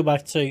want to go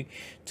back to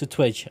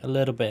Twitch a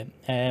little bit.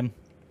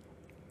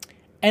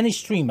 Any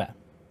streamer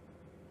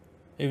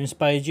who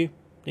inspired you?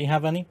 Do you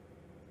have any?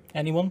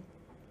 Anyone?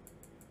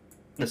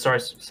 Sorry,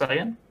 say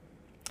again?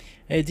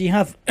 Do you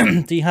have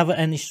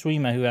any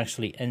streamer who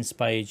actually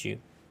inspired you,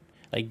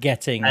 like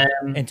getting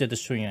into the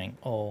streaming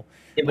or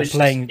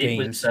playing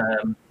games?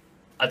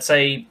 I'd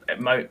say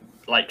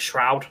like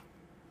Shroud.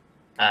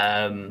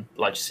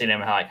 Like just seeing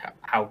him like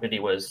how good he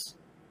was,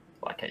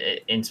 like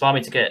it inspired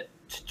me to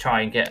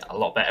try and get a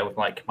lot better with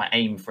like my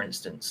aim, for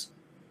instance,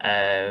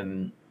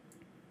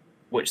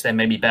 which then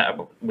made me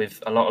better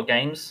with a lot of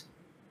games.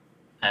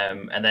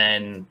 And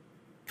then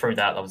through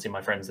that, obviously,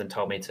 my friends then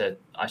told me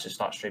I should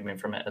start streaming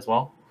from it as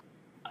well.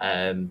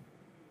 I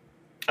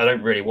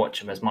don't really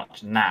watch him as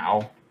much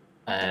now.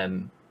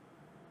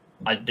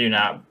 I do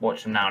now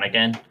watch him now and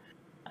again.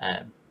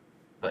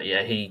 But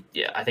yeah,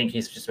 I think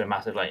he's just been a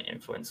massive like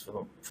influence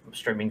from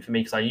streaming for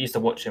me because I used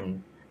to watch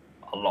him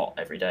a lot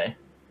every day.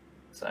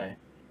 So,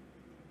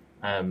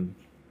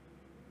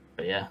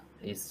 but yeah,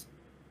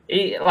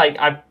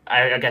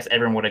 I guess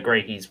everyone would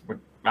agree he's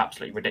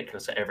absolutely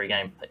ridiculous at every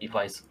game that he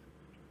plays.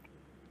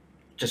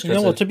 Just you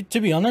know what?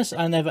 To be honest,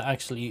 I never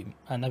actually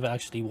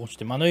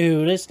watched him. I know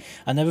who it is.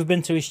 I've never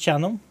been to his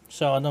channel,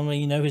 so I don't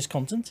really know his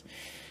content.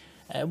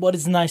 But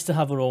it's nice to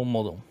have a role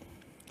model.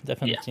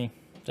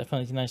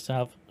 Definitely nice to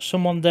have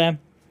someone there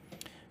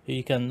who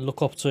you can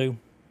look up to,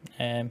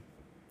 learn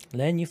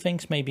new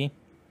things maybe.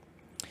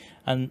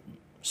 And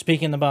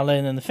speaking about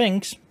learning the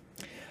things,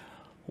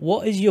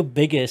 what is your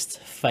biggest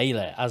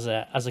failure as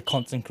a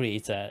content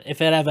creator?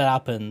 If it ever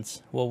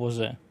happened, what was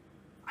it?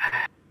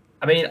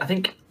 I mean, I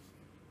think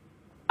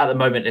at the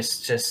moment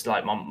it's just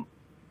like when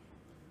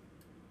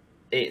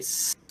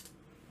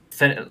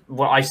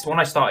I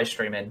started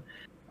streaming,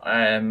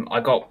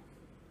 I got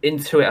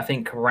into it I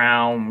think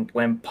around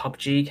when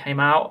PUBG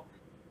came out,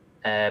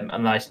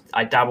 and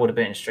I dabbled a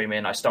bit in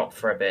streaming. I stopped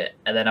for a bit,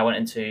 and then I went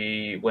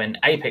into when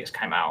Apex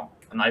came out,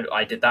 and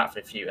I did that for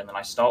a few, and then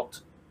I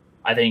stopped.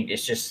 I think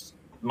it's just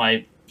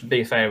my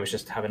big failure was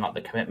just having like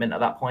the commitment at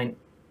that point,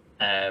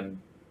 and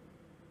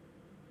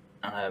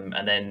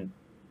then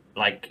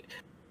like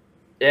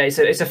yeah, it's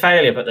a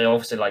failure, but then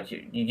obviously like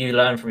you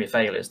learn from your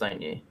failures, don't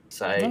you?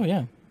 So oh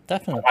yeah,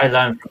 definitely. I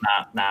learned from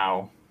that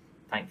now,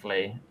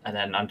 thankfully, and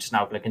then I'm just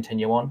now going to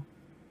continue on.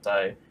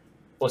 So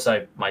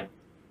also my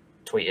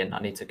tweeting, I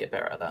need to get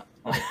better at that.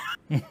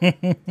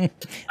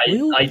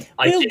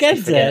 We'll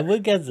get there. We'll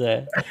get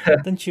there.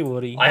 Don't you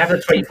worry. I have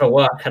a tweet for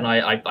work, and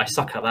I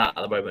suck at that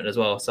at the moment as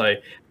well. So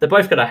they're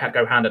both going to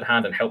go hand in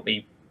hand and help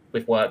me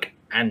with work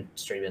and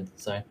streaming.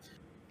 So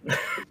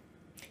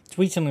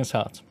tweeting is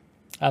hard.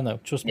 I know.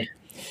 Trust me. Yeah.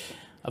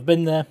 I've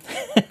been there.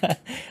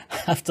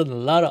 I've done a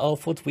lot of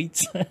awful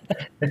tweets.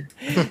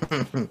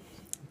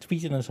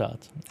 Tweeting is hard.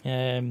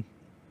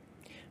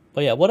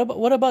 But yeah, what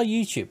about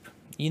YouTube?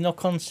 You're not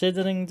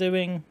considering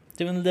doing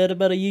a little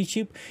bit of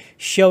YouTube,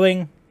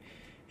 showing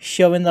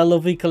that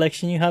lovely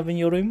collection you have in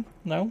your room?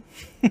 No.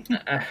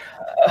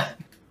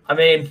 I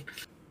mean,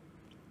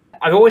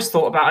 I've always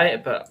thought about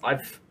it, but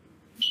I'm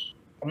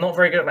not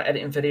very good at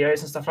editing videos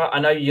and stuff like that. I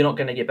know you're not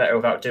going to get better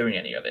without doing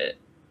any of it,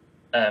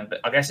 but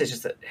I guess it's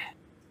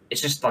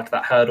just like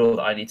that hurdle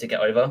that I need to get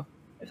over,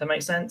 if that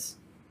makes sense.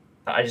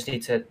 That I just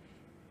need to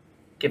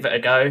give it a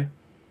go.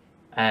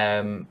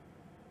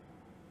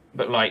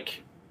 But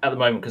like at the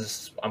moment,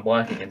 because I'm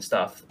working and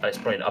stuff, it's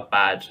probably a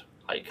bad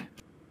like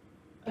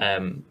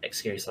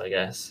excuse, I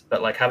guess.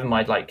 But like having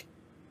my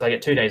I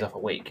get 2 days off a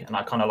week, and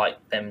I kind of like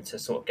them to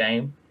sort of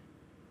game.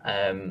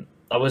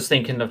 I was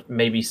thinking of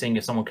maybe seeing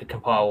if someone could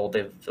compile all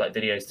the like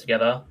videos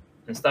together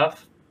and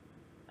stuff,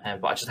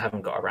 but I just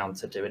haven't got around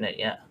to doing it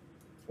yet,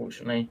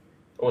 fortunately.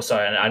 Also,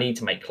 I need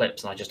to make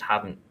clips, and I just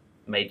haven't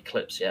made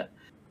clips yet.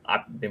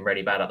 I've been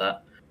really bad at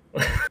that.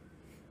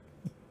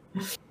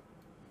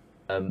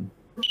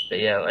 But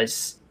yeah,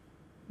 it's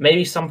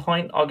maybe some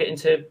point I'll get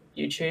into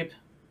YouTube,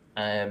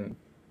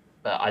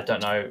 but I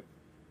don't know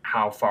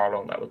how far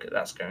along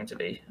that's going to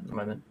be at the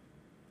moment.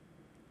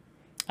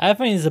 I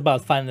think it's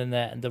about finding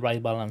the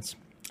right balance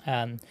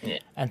and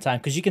time,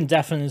 because you can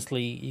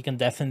definitely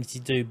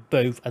do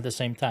both at the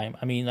same time.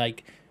 I mean,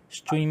 like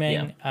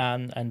streaming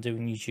and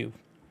doing YouTube,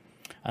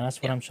 and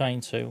that's what I'm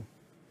trying to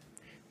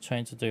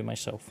do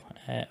myself.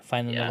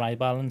 Finding the right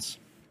balance.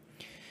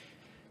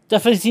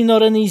 Definitely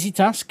not an easy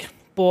task,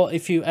 but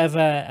if you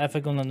ever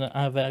gonna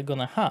have a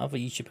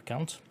YouTube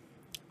account,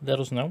 let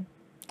us know.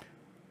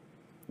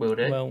 Will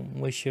do. Well,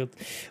 we should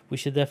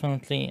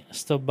definitely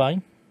stop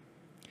by,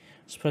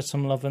 spread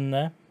some love in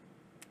there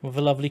with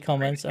a lovely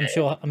comments.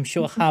 Okay. I'm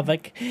sure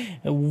Havoc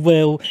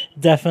will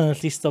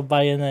definitely stop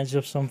by and edge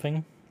of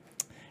something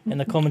in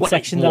the comment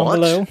section down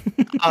below.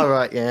 All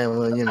right, yeah,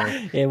 well, you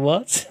know. Yeah,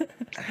 what?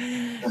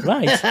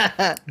 Right,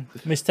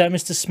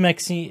 Mr.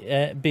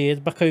 Smexy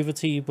Beard, back over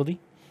to you, buddy.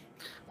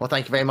 Well,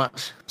 thank you very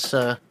much,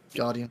 Sir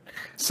Guardian.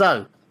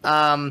 So,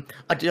 I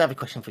do have a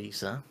question for you,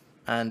 sir,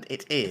 and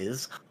it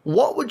is: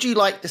 what would you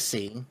like to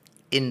see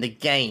in the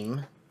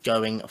game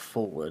going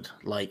forward?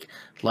 Like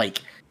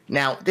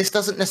now, this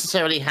doesn't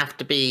necessarily have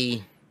to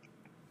be.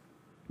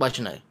 Well,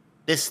 you know,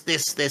 this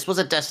was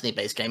a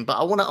Destiny-based game, but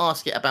I want to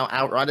ask you about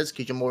Outriders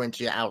because you're more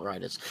into your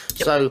Outriders.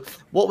 Yep. So,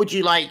 what would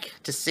you like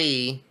to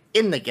see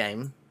in the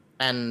game,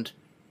 and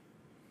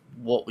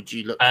what would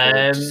you look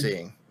forward to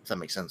seeing? Does that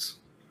make sense?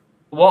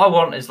 What I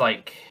want is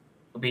would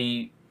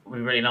be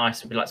really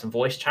nice. Would be like some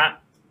voice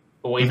chat,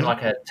 or even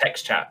like a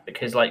text chat,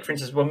 because like for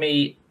instance when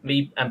me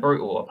and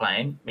Brutal are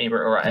playing, me and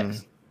Brutal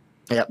X,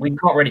 Yep. we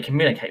can't really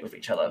communicate with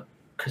each other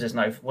because there's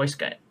no voice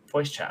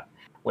chat,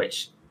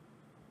 which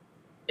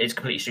is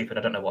completely stupid.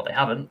 I don't know what they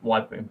haven't.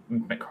 Why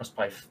make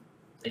crossplay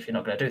if you're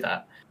not going to do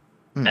that?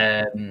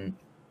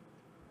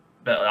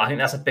 But I think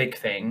that's a big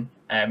thing.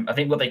 I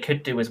think what they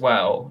could do as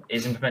well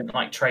is implement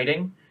like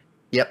trading.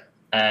 Yep.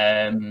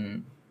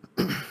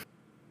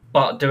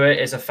 But do it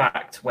as a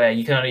fact where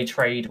you can only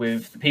trade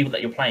with the people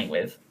that you're playing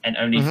with, and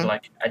only for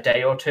like a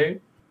day or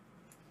two.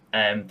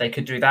 They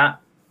could do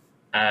that,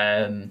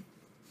 and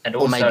Or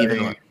also maybe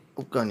even like,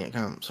 go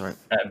on, sorry.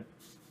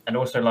 and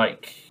also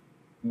like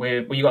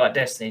where you got like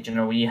Destiny, you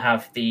know, where you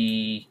have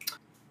the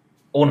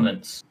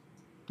ornaments,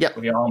 Yep.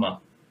 with your armor,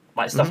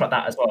 like stuff like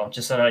that as well.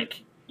 Just so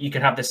like you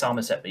could have this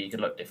armor set, but you could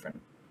look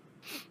different.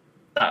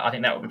 I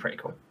think that would be pretty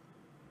cool.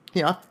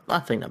 Yeah, I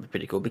think that'd be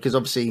pretty cool because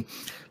obviously,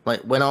 like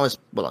when I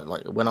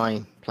when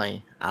I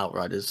play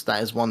Outriders,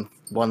 that is one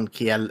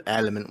key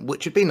element,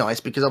 which would be nice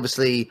because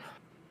obviously,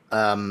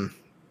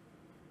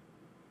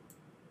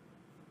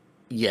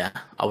 yeah,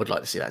 I would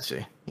like to see that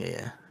too.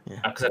 Yeah.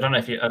 Because I don't know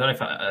if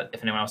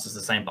anyone else is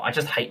the same, but I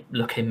just hate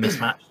looking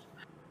mismatched.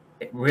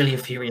 It really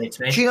infuriates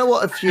me. Do you know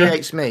what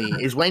infuriates me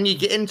is when you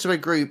get into a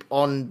group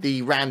on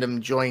the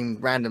random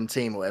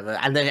team or whatever,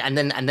 and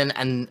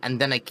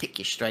then they kick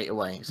you straight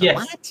away. It's like, Yes.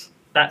 what?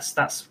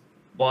 That's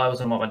why I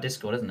was on my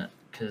Discord, isn't it?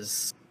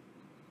 Because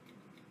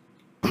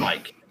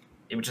like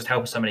it would just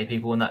help so many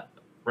people in that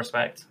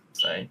respect.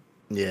 So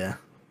Yeah.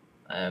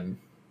 but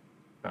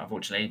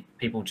unfortunately,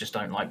 people just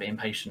don't like being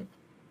patient.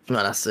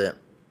 No, that's it.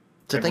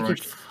 So thank you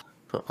Everyone-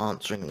 for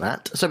answering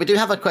that. So we do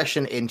have a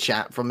question in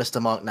chat from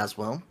Mr. Mark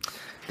Naswell.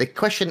 The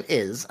question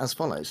is as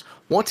follows: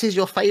 what is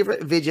your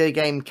favorite video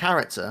game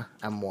character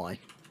and why?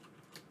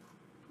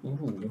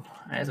 Ooh,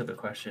 that is a good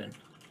question.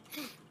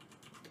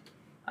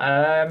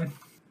 I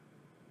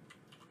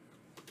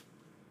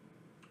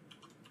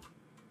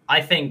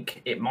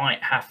think it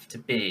might have to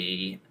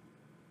be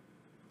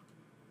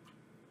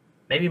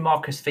maybe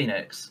Marcus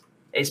Phoenix.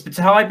 It's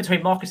tied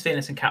between Marcus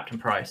Phoenix and Captain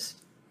Price.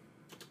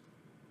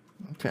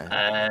 Okay.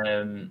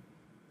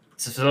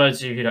 So for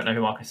those of you who don't know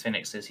who Marcus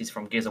Phoenix is, he's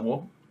from Gears of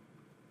War.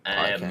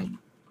 Okay.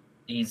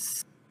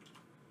 He's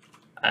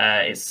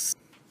it's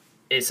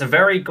a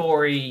very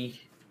gory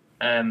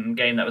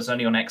game that was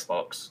only on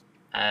Xbox,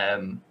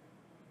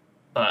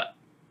 but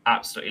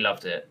absolutely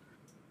loved it.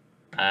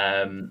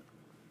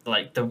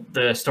 Like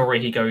the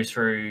story he goes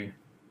through,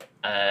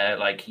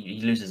 like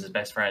he loses his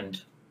best friend.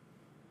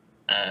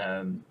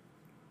 I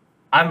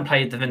haven't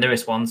played the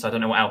newest one, so I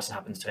don't know what else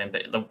happens to him.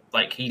 But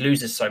like he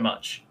loses so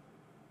much,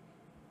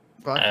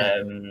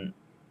 Right.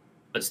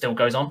 but still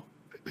goes on.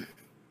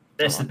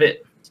 This is a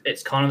bit.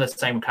 It's kind of the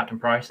same with Captain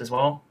Price as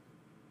well.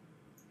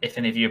 If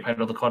any of you have played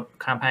all the COD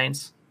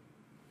campaigns,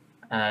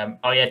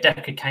 oh yeah,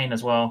 Deckard Cain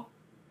as well.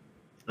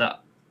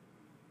 That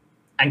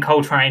and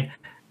Coltrane,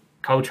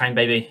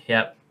 baby.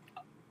 Yep.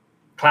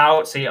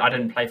 Cloud. See, I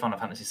didn't play Final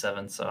Fantasy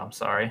VII, so I'm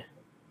sorry.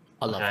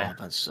 I love Okay. Final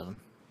Fantasy VII.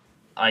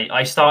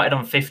 I started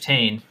on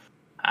 15,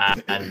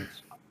 and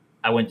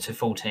I went to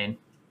 14,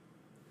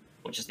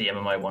 which is the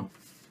MMO one.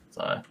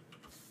 So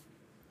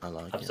I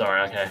like I'm it.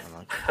 sorry. Okay.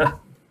 I like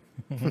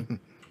it.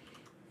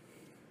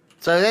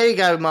 So there you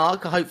go,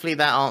 Mark. Hopefully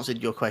that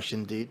answered your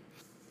question, dude.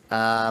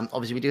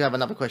 Obviously, we do have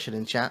another question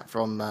in chat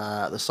from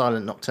the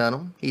Silent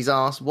Nocturnal. He's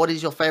asked, "What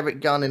is your favorite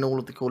gun in all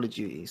of the Call of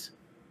Duties,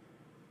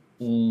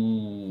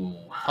 Ooh.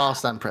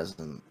 past and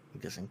present?" I'm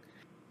guessing.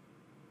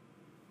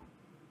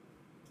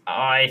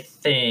 I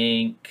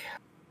think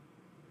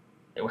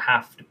it will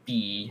have to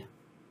be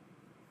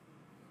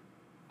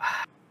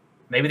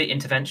maybe the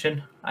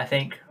intervention. I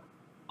think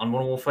on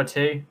Modern Warfare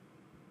 2.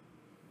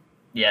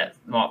 Yeah,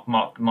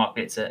 Mark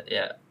gets it.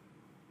 Yeah,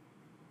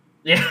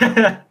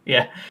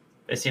 yeah.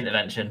 It's the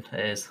intervention.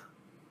 It is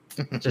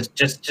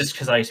just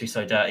because I used to be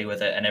so dirty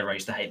with it, and everyone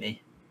used to hate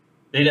me.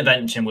 The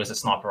intervention was a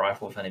sniper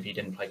rifle. If any of you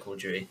didn't play Call of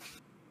Duty,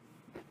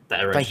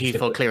 Thank you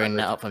for clearing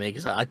that up for me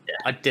because I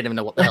didn't even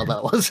know what the hell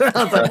that was. I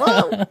was like,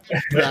 "Whoa!"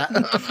 Yeah,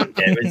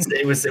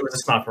 it was a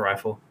sniper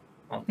rifle.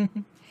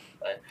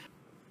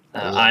 I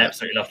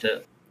absolutely loved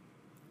it.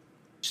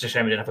 Just a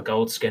shame we didn't have a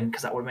gold skin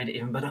because that would have made it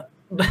even better.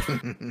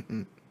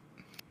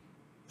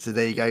 So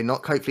there you go.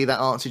 Not hopefully that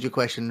answered your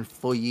question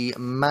for you,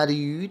 my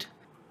dude.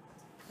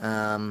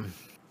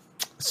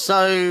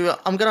 So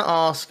I'm going to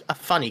ask a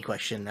funny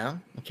question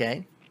now.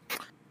 Okay.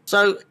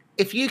 So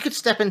if you could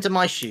step into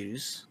my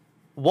shoes,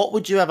 what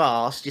would you have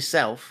asked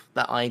yourself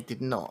that I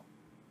did not?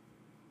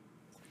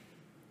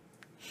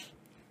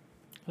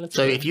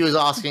 So if you was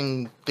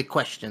asking the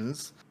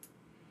questions,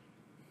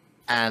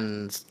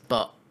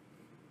 but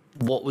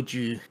what would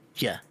you?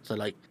 Yeah. So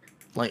like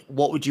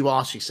what would you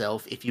ask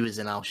yourself if you was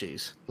in our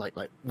shoes? Like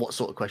what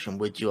sort of question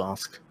would you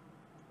ask?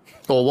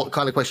 Or what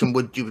kind of question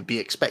would you be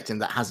expecting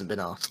that hasn't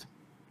been asked?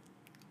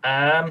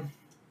 I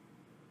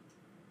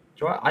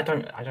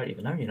don't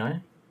even know. You know.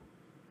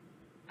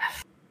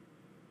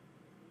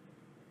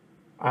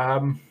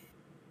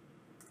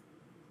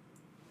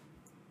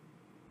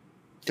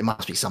 There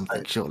must be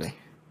something, surely.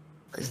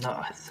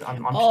 No,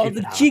 I'm Oh, stupid,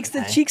 the Howard, cheeks, okay?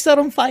 the cheeks are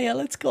on fire.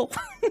 Let's go.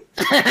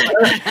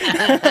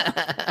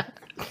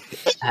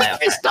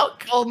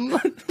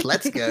 It's.com.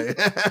 Let's go.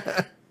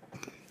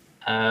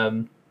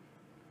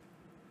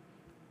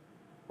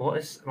 What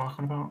is Mark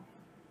on about?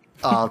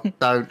 Oh,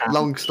 don't.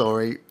 Long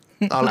story.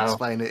 I'll No.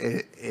 explain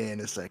it in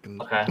a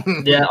second. Okay.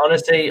 Yeah,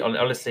 honestly,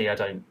 I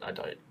don't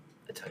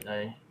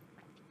know.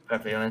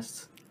 Perfectly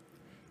honest.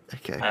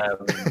 Okay.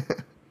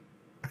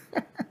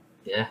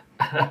 Yeah.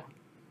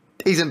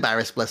 He's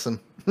embarrassed, bless him.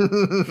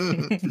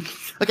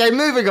 Okay,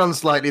 moving on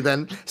slightly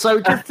then. So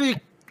just to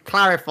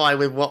clarify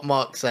with what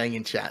Mark's saying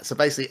in chat. So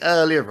basically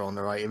earlier on,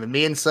 right,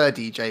 me and Sir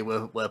DJ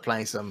were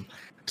playing some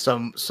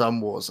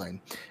Warzone.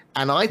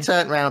 And I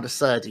turned around to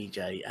Sir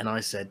DJ and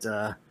I said,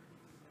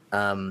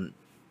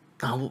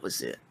 what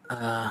was it?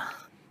 I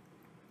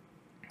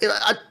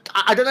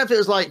don't know if it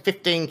was like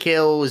 15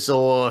 kills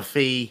or if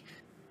he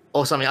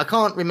or something. I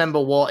can't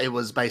remember what it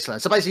was based on.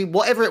 So basically,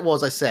 whatever it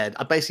was, I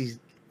basically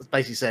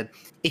said,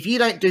 if you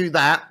don't do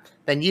that,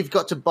 then you've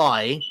got to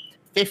buy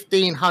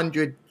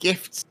 1,500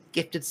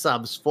 gifted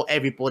subs for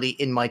everybody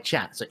in my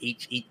chat. So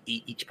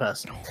each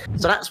person.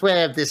 So that's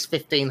where this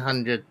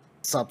 1,500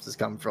 subs has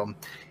come from.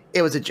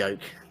 It was a joke.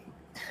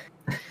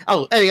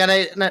 Oh, there you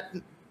go. No,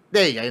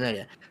 there you go. No,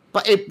 yeah.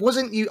 But it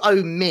wasn't you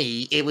owe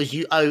me. It was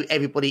you owe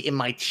everybody in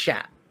my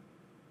chat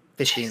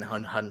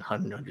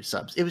 1,500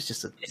 subs. It was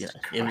just a,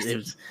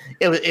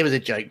 it was a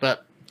joke.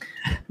 But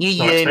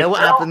you know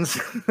what happens.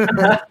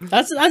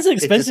 That's an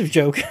expensive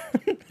joke.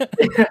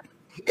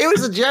 It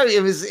was a joke.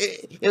 It was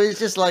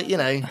just like,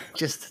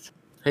 just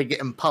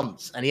getting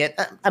pumped.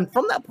 And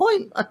from that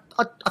point, I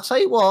tell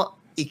you what,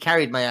 he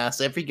carried my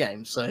ass every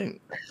game. So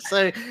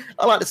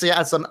I like to see it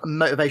as some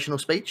motivational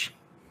speech.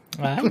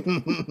 Wow.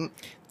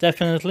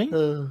 Definitely.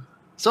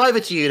 So over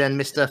to you then,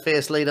 Mr.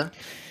 Fierce Leader,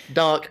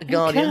 Dark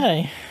Guardian.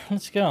 Okay,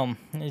 let's go.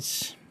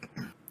 It's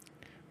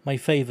my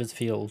favorite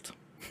field.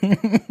 Oh,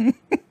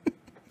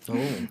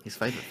 his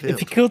favorite field.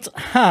 If you could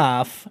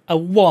have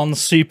one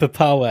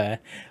superpower,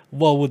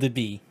 what would it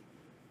be?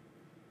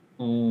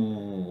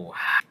 Ooh.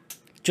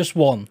 Just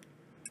one.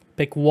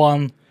 Pick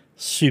one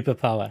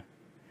superpower.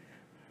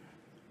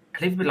 I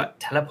believe it'd be like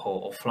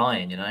teleport or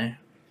flying,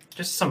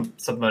 just some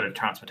mode of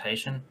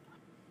transportation.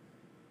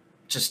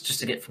 Just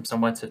to get from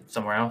somewhere to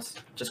somewhere else,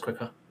 just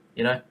quicker,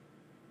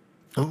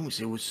 Oh,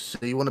 so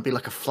you want to be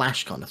like a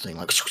Flash kind of thing,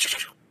 like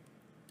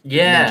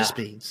Yeah. ninja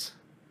speeds.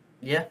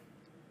 Yeah.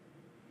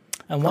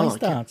 And why is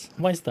okay. that?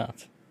 Why is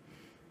that?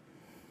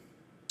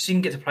 So you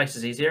can get to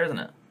places easier, isn't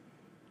it?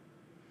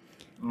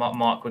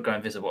 Mark would go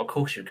invisible. Of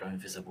course you'd go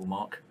invisible,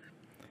 Mark.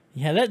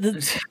 Yeah,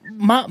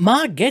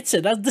 Mark gets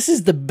it. This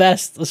is the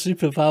best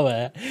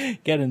superpower.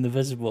 Getting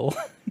invisible.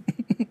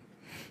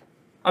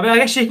 I mean, I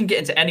guess you can get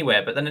into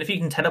anywhere, but then if you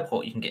can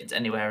teleport, you can get into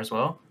anywhere as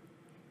well.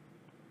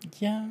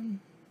 Yeah,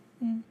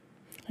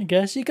 I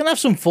guess you can have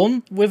some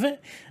fun with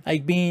it.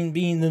 Like being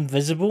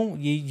invisible,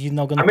 you're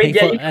not gonna pay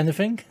for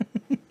anything.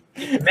 You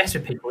can mess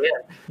with people, yeah.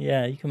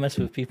 Yeah, you can mess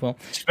with people.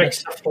 Just make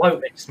stuff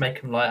float, just make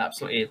him like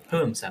absolutely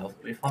poo himself.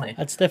 It'd be funny.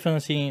 That's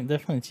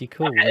definitely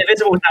cool. Okay,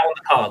 Invisible's now on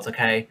the cards,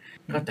 okay?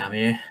 God damn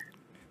you.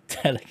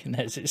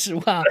 Telekinesis.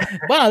 Wow,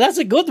 that's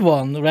a good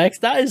one, Rex.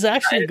 That is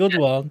actually a good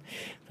one.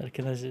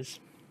 Telekinesis.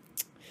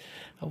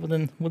 I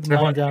wouldn't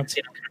mind that.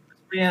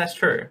 Yeah, that's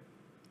true.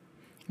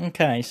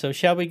 Okay, so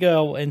shall we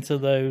go into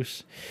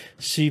those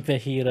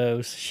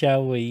superheroes?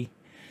 Shall we?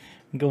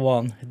 Go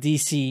on,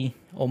 DC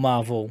or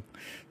Marvel?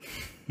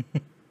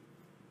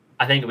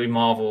 I think it'll be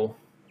Marvel.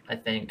 I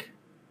think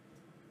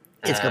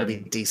It's got to be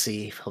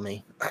DC for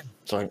me.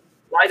 Sorry.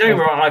 I don't get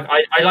me wrong.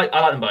 I like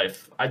them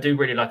both. I do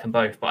really like them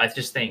both, but I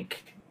just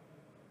think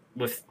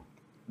with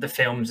the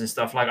films and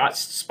stuff, like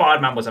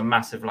Spider-Man was a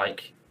massive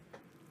like.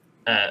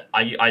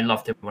 I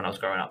loved him when I was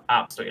growing up.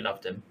 Absolutely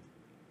loved him.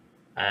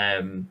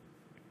 I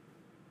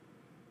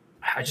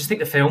just think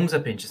the films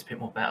have been just a bit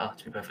more better,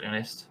 to be perfectly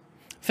honest.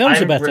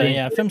 Films are better,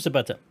 yeah. Films are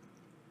better.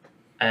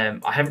 I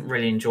haven't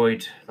really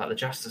enjoyed like the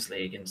Justice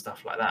League and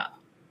stuff like that.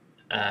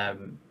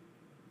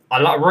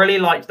 I really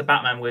liked the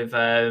Batman with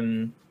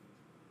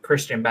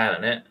Christian Bale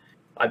in it.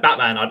 Like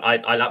Batman, I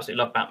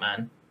absolutely love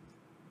Batman.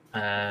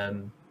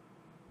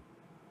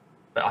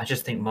 But I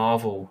just think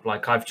Marvel,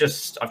 like I've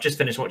just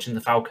finished watching The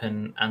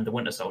Falcon and The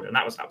Winter Soldier, and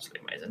that was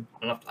absolutely amazing.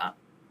 I loved that.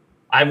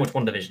 I haven't watched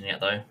WandaVision yet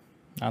though.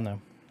 I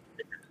know.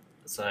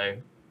 So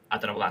I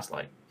don't know what that's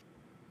like.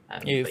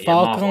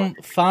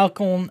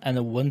 Falcon and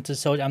the Winter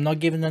Soldier. I'm not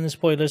giving any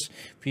spoilers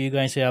for you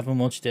guys who haven't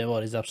watched it.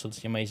 What is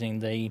absolutely amazing.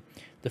 The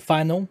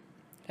final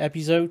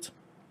episode.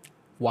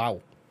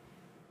 Wow.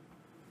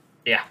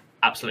 Yeah,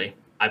 absolutely.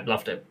 I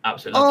loved it.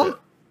 Absolutely loved it.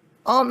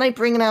 Aren't they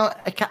bringing out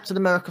a Captain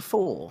America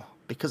 4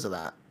 because of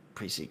that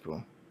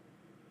pre-sequel?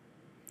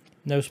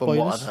 No From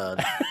what spoilers.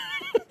 I've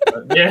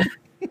heard. Yeah.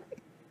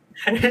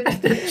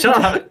 Shut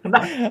up.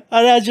 And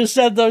I just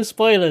said no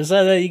spoilers.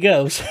 So there you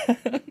go.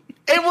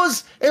 It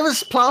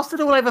was plastered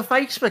all over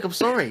Facebook. I'm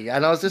sorry,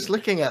 and I was just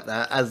looking at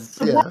that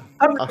as Look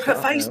at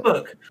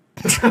Facebook.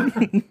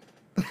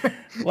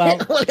 Well,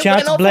 Well, it chat,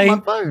 went off on my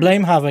phone.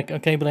 blame Havoc.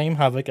 Okay, blame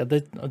Havoc. I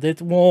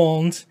did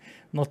warn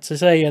not to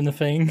say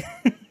anything.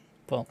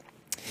 But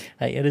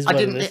hey, it is what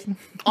it is.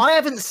 I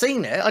haven't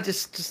seen it. I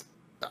just.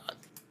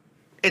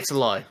 It's a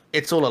lie.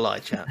 It's all a lie,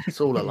 chat. It's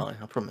all a lie.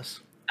 I promise.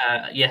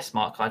 Yes,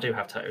 Mark, I do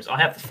have toes. I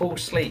have the full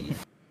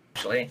sleeve,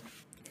 actually.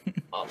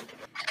 Up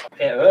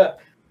here,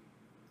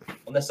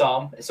 on this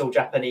arm, it's all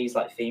Japanese,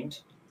 like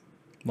themed.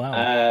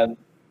 Wow.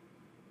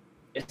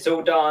 It's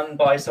all done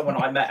by someone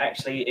I met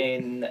actually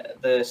in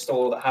the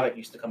store that Havoc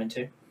used to come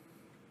into.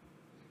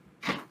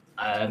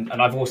 And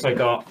I've also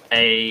got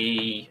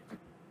a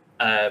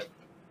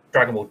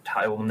Dragon Ball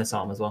tattoo on this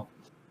arm as well.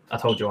 I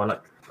told you I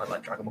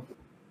like Dragon Ball.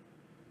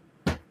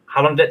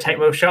 How long did it take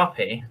me with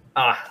Sharpie?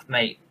 Ah,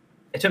 mate,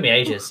 it took me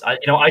ages. I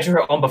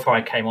drew it on before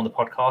I came on the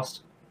podcast,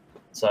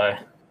 so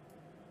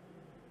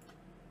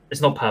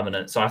it's not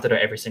permanent. So I have to do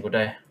it every single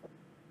day.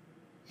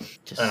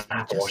 I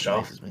have to wash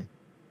off. Me.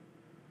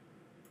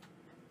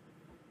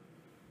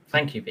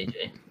 Thank you,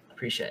 BG.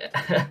 Appreciate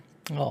it.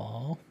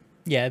 Oh,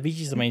 yeah,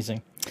 BG's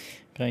amazing,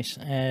 guys.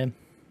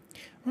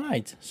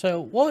 Right.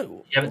 So what?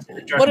 You haven't seen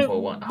the Dragon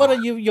Ball one. What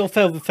are your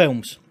favorite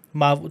films?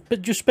 Marvel,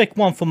 but just pick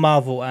one from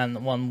Marvel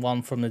and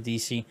one from the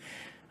DC,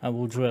 and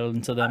we'll drill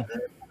into them.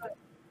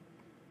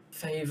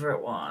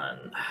 Favorite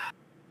one?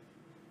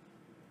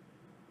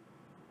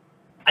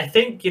 I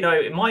think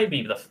it might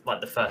be the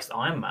first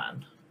Iron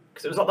Man,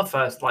 because it was like the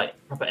first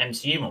proper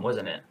MCU one,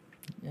 wasn't it?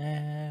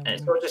 And it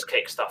sort of just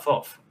kicked stuff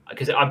off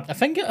because I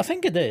think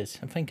it is.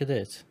 And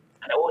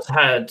it also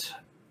had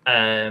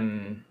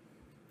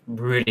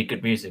really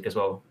good music as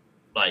well.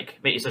 Like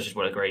it's just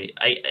what a great.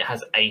 It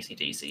has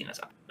AC/DC and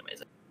it's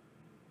amazing.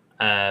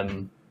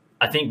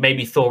 I think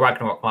maybe Thor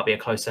Ragnarok might be a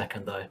close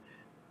second though.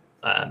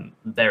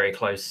 Very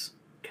close,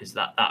 because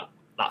that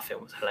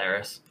film was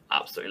hilarious.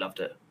 Absolutely loved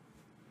it.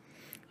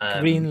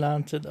 Green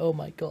Lantern. Oh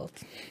my god.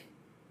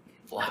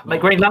 My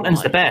Green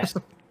Lantern's the best.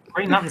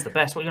 Green Lantern's the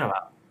best. What are you know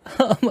about?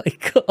 Oh my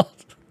god.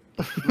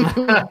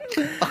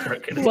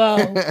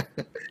 Wow.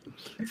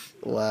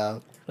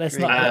 Wow. Let's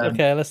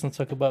not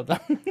talk about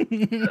that.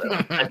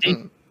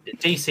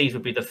 DC's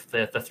would be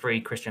the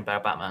three Christian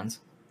Bale Batmans.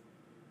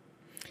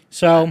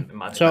 So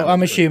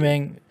I'm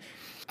assuming,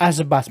 as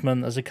a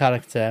Batman, as a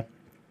character,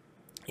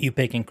 you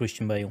picking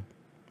Christian Bale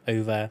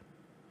over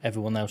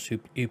everyone else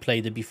who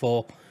played it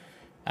before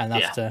and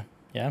after.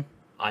 Yeah.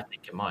 I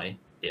think it might.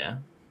 Yeah.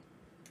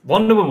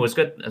 Wonder Woman was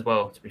good as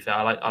well. To be fair,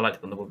 I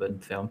liked the Wonder Woman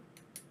film.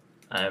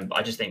 But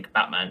I just think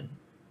Batman.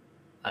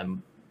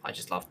 I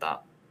just loved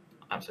that.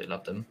 Absolutely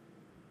loved him.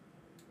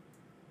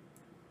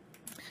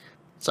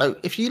 So,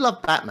 if you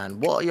love Batman,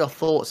 what are your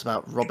thoughts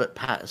about Robert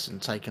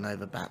Pattinson taking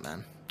over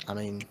Batman? I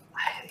mean,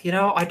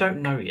 I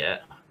don't know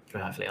yet. To be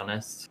perfectly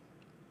honest,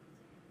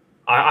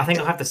 I think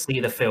I have to see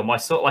the film. I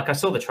saw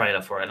the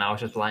trailer for it, and I was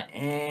just like,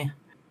 I'm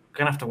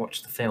gonna have to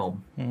watch the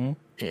film. Mm-hmm.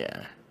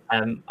 Yeah. I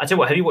tell you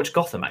what. Have you watched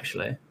Gotham?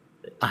 Actually,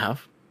 I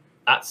have.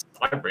 I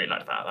really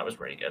liked that. That was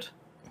really good.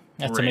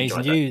 That's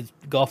amazing.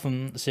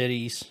 Gotham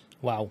series.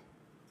 Wow.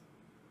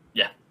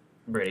 Yeah,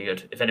 really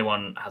good. If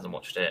anyone hasn't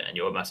watched it and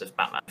you're a massive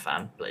Batman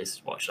fan,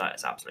 please watch that.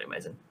 It's absolutely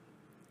amazing.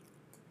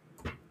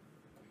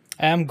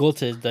 I am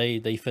gutted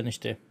they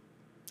finished it.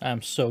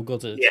 I'm so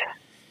gutted. Yeah,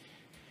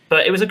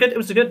 but it was a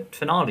good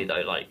finale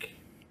though.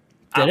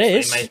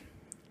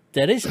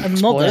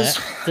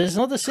 There's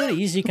another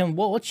series you can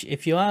watch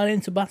if you are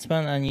into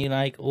Batman and you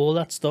like all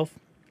that stuff.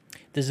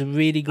 There's a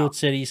really good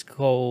series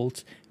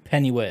called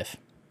Pennyworth.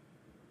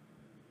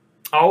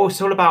 Oh,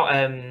 it's all about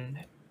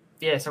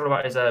it's all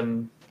about his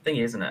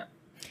thingy, isn't it?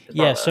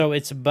 So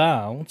it's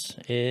about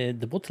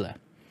the Butler.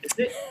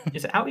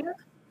 Is it out yet?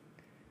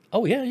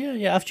 Oh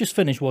yeah. I've just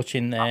finished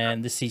watching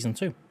this season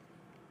 2.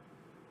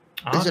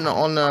 Isn't it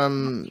on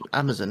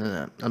Amazon, isn't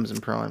it? Amazon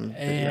Prime.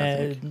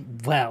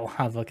 Well,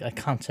 Havoc, I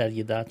can't tell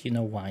you that. You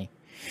know why?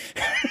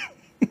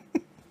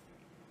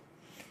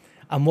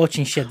 I'm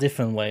watching shit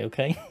different way,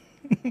 okay?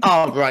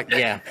 Oh, right,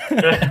 yeah.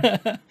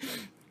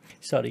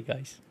 Sorry,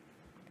 guys.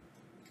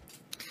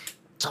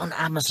 It's on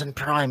Amazon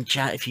Prime,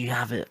 chat, if you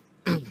have it.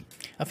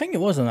 I think it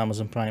was on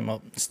Amazon Prime.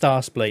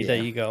 Stars Play,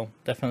 there you go.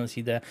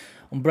 Definitely there.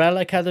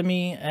 Umbrella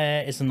Academy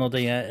is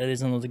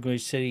another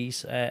great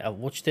series. I've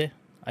watched it.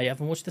 I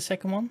haven't watched the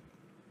second one.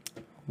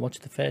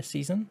 Watched the first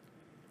season.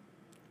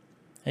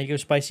 There you go,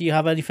 Spicy. You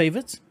have any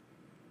favorites?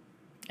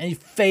 Any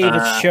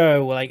favorite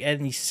show, like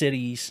any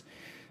series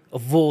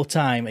of all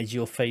time is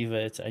your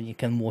favorite, and you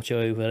can watch it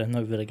over and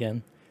over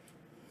again?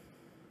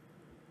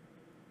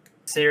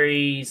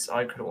 Series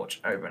I could watch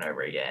over and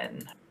over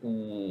again.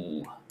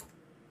 Ooh.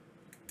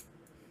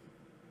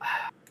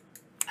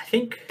 I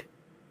think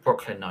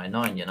Brooklyn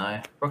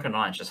Nine-Nine, Brooklyn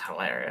Nine is just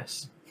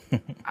hilarious.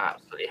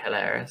 Absolutely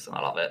hilarious, and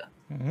I love it.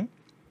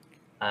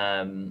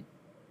 Mm-hmm.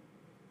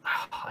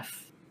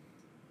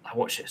 I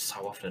watch it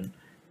so often.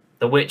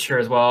 The Witcher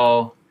as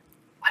well.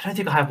 I don't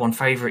think I have one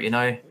favorite,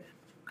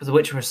 because The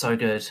Witcher is so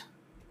good,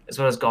 as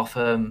well as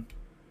Gotham.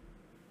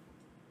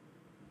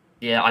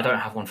 Yeah, I don't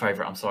have one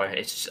favorite. I'm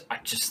sorry.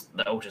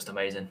 They're all just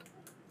amazing.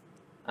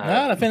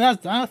 No, I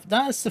think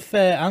that's the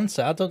fair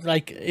answer. I don't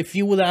if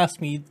you would ask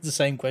me the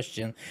same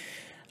question,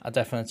 I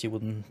definitely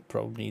wouldn't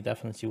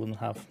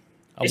have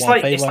I It's want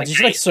like- favorite it's ones. like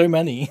There's like so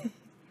many.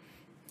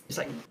 It's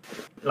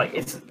like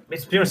it's to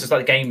be honest, it's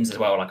like the games as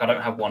well. Like I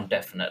don't have one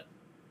definite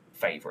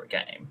favorite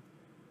game.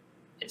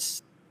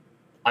 It's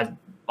I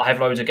have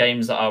loads of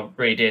games that are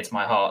really dear to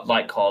my heart,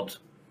 like COD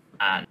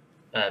and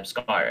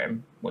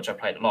Skyrim, which I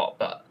played a lot.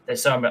 But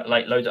there's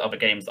like loads of other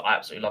games that I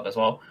absolutely love as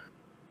well.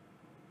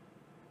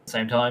 At the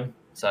same time,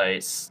 so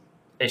it's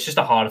just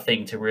a harder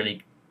thing to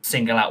really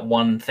single out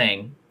one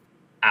thing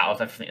out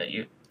of everything that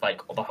you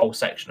like, or the whole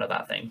section of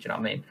that thing. Do you know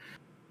what I mean?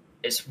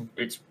 It's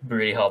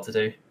really hard to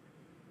do.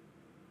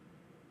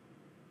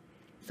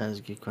 That is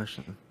a good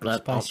question.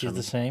 Spicy is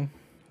the same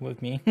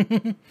with me.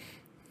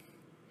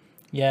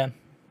 Yeah,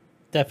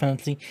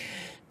 definitely.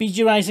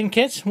 BG Rising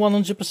Kids,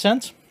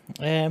 100%.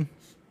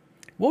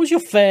 What was your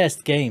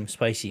first game,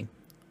 Spicy,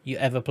 you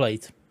ever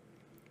played?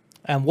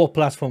 And what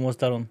platform was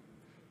that on?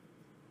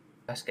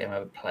 Best game I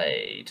ever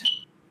played.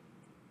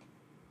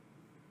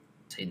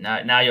 See,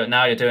 now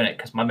you're doing it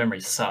because my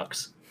memory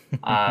sucks.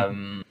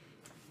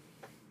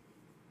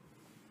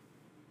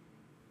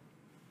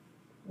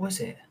 Was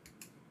it?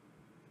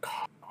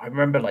 God, I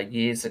remember like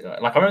years ago.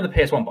 Like I remember the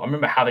PS1, but I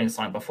remember having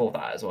something before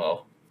that as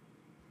well.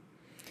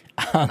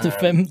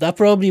 That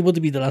probably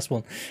would be the last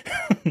one.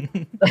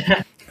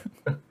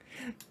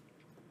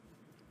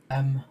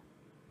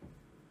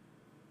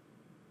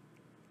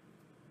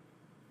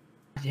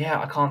 Yeah,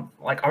 I can't.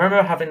 Like I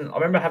remember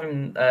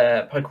having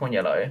Pokemon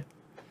Yellow.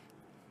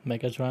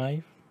 Mega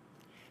Drive.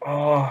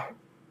 Oh,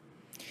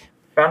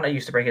 Fanta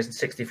used to bring his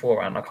 64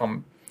 around. I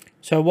can't.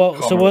 So what?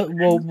 Can't So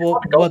remember.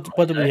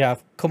 what do we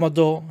have?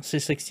 Commodore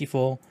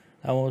 64.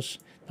 That was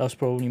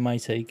probably my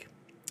take.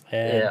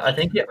 Yeah, I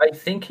think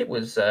it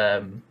was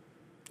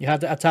You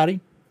had the Atari.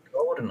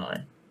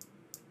 GoldenEye.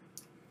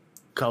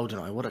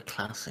 GoldenEye, what a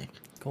classic.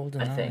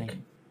 GoldenEye. I think.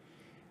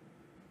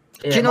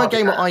 Do you know a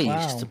game that I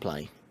Wow. used to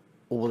play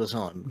all the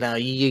time? Now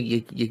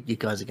you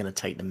guys are going to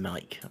take the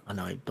mic, I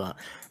know, but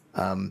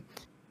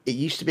it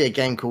used to be a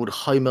game called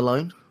Home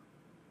Alone.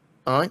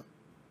 All right,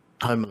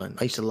 Home Alone.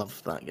 I used to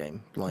love that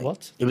game. Like,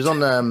 What? It was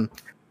on.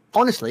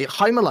 Honestly,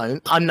 Home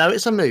Alone. I know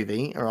it's a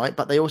movie, all right,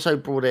 but they also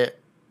brought it.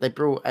 They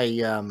brought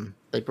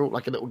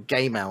like a little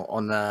game out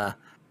on. I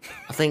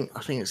think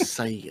it's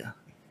Sega.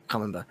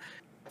 Can't remember.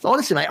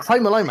 Honestly, mate,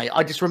 Home Alone, mate.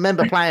 I just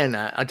remember playing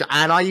that,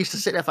 and I used to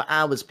sit there for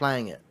hours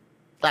playing it.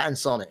 That and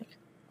Sonic.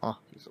 Oh, I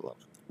used to love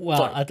it. Well,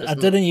 Sorry, I that's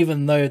didn't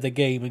even know the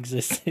game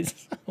existed.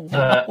 Does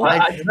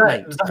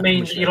that mean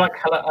Michelle. you like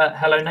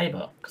Hello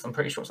Neighbor? Because I'm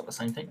pretty sure it's not the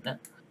same thing, isn't it?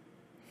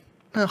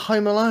 No,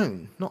 Home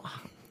Alone, not.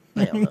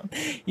 Hang on, look.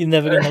 You're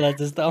never gonna let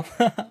this down.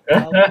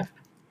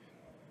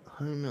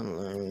 Home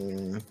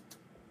Alone.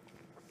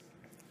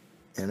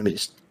 Yeah, let me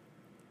just.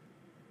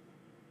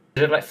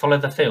 Did it like follow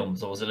the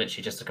films, or was it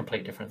literally just a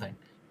complete different thing?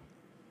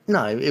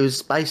 No, it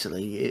was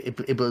basically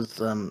it was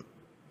I'm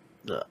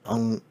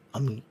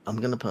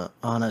gonna put.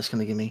 Oh no, it's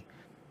gonna give me.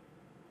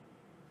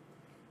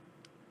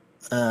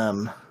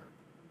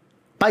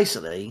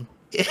 Basically,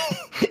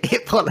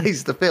 it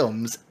follows the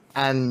films,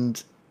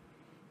 and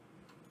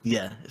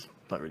yeah, it's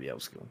like really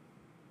old school.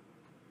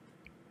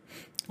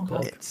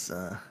 Okay. It's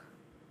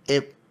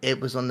it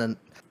was on the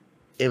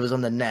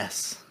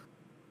NES.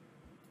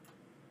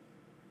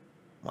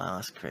 Wow,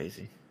 that's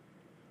crazy.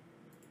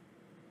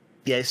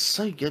 Yeah, it's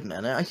so good,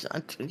 man. I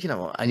you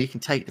know what? And you can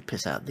take the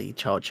piss out of the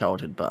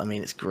childhood, but I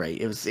mean, it's great.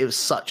 It was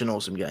such an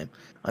awesome game.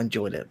 I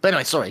enjoyed it. But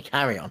anyway, sorry,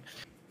 carry on.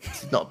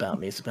 It's not about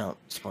me. It's about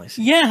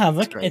Spicy. Yeah,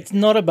 Havoc. great. It's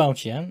not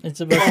about you. It's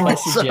about Oh,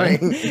 Spicy sorry.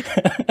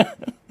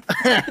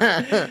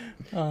 Jam.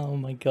 Oh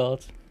my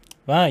god.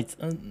 Right,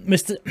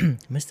 Mr.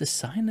 Mr.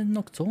 Silent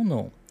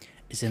Nocturnal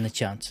is in the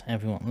chat.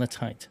 Everyone, let's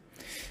hide.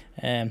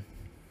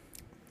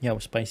 Yeah,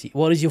 Spicy.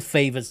 What is your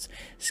favorite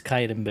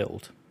Skyrim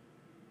build?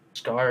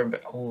 Skyrim.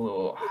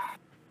 Oh.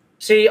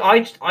 See,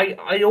 I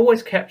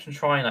always kept on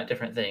trying like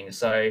different things.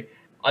 So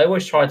I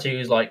always tried to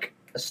use like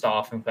a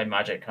staff and play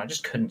magic, and I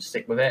just couldn't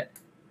stick with it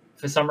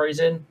for some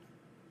reason.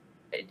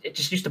 It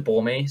just used to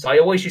bore me. So I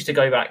always used to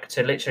go back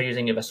to literally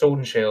using either sword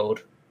and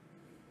shield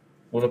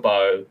with a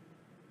bow,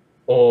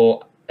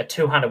 or a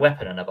two-handed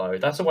weapon and a bow.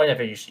 That's the way I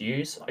ever used to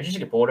use. I used to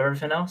get bored of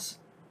everything else.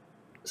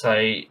 So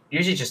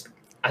usually just,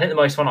 I think the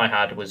most fun I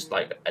had was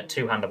like a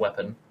two-handed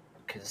weapon,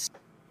 because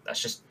that's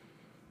just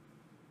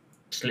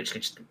literally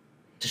just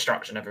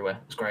destruction everywhere.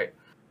 It was great.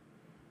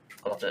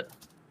 I loved it.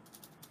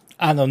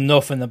 I know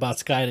nothing about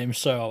Skyrim,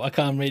 so I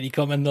can't really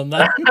comment on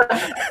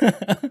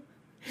that.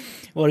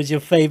 What is your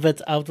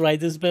favorite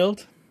Outriders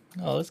build?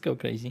 Oh, let's go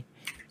crazy.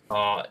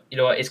 You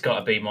know what? It's got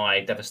to be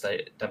my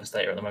Devastator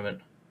at the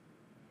moment.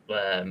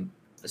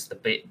 It's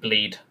the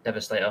Bleed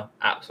Devastator.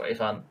 Absolutely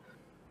fun.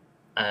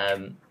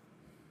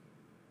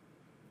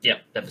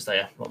 Yep,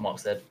 Devastator. What Mark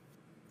said.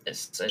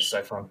 It's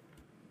so fun.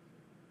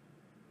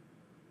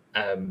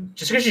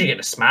 Just because you get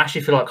to smash,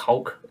 you feel like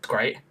Hulk. It's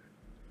great.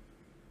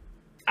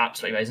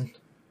 Absolutely amazing.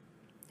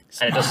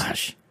 And it does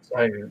Smash.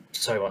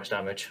 so much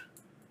damage.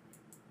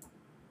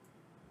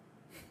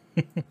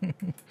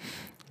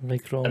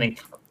 Rickroll. I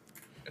think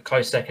a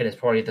close second is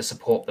probably the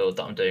support build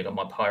that I'm doing on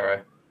my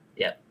Pyro.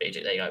 Yeah,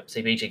 BG, there you go.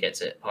 See, BG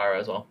gets it. Pyro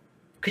as well.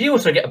 Could you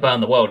also get a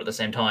Burn the World at the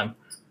same time?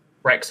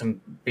 Rex and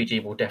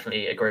BG will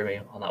definitely agree with me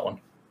on that one.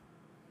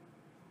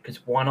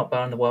 Because why not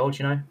Burn the World,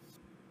 you know?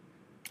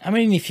 I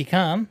mean, if you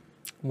can,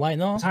 why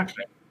not?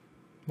 Exactly.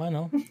 Why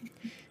not?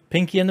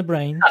 Pinky and the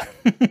brain.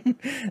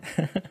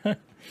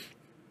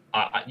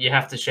 You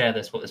have to share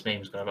this, what this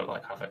meme is going to look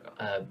like,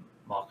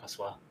 Mark, I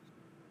swear.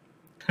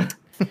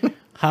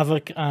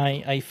 Havoc,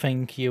 I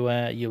think you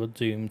were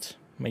doomed,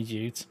 my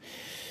dude.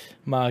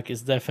 Mark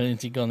is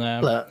definitely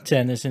gonna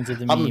turn this into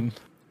the meme.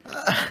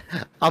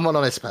 I'm an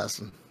honest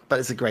person, but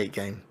it's a great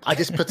game. I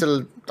just put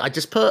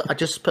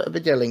a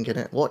video link in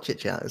it. Watch it,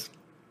 chat. It's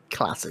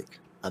classic,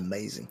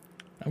 amazing.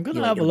 I'm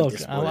gonna have a look.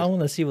 I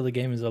want to see what the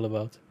game is all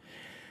about.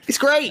 It's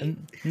great.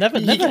 Never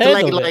you heard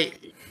get of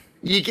it.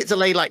 You get to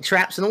lay like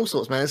traps and all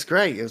sorts, man. It's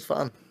great. It was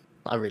fun.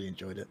 I really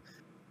enjoyed it.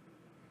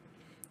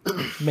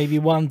 Maybe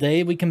one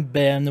day we can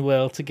burn the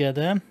world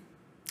together.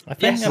 I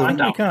think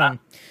we can.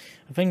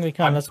 I think we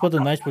can. That's what the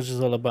Nightwatch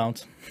is all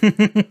about.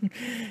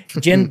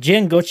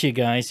 Jen got you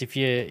guys. If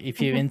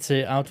you're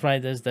into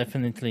Outriders,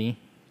 definitely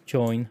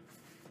join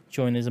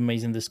his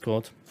amazing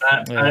Discord.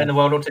 In the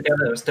world all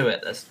together. Let's do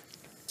it. Let's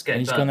get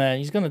it done.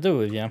 He's gonna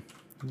do it. Yeah.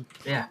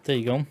 Yeah. There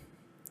you go.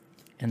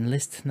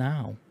 Enlist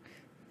now.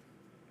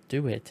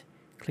 Do it.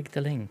 Click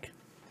the link.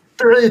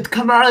 Do it.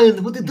 Come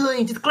on. What are you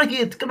doing? Just click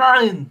it. Come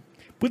on.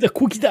 Put the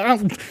cookie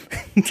down.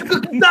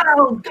 Cookie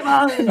down. Come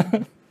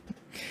on.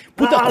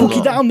 Put that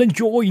cookie down and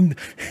join.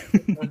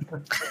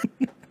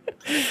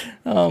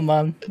 Oh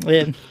man,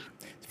 it's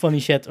funny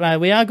shit. Right,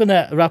 we are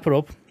gonna wrap it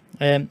up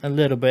a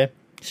little bit.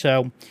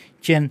 So,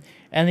 Jen,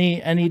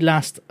 any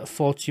last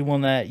thoughts you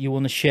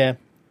wanna share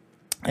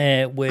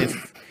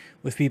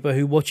with people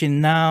who are watching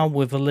now,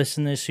 with the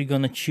listeners who are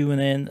gonna tune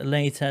in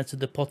later to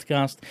the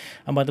podcast?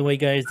 And by the way,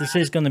 guys, this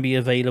is gonna be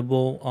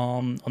available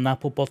on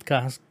Apple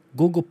Podcasts,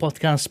 Google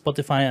Podcasts,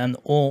 Spotify, and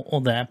all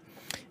other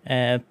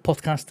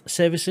podcast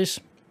services.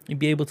 You'll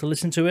be able to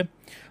listen to it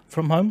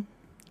from home,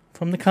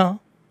 from the car,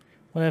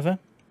 whatever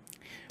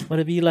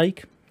you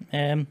like.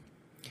 So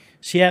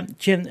yeah,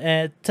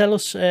 Jen, tell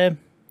us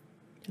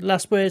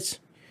last words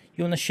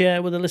you want to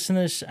share with the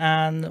listeners,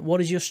 and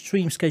what is your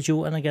stream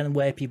schedule, and again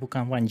where people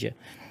can find you.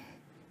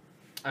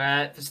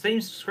 The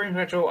stream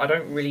schedule, I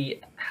don't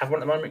really have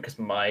one at the moment because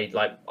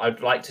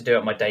I'd like to do it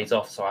on my days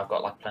off, so I've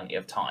got plenty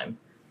of time.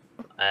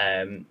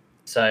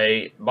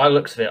 So by the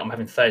looks of it, I'm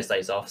having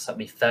Thursdays off, so it'll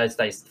be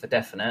Thursdays for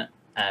definite.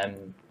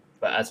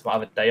 But as my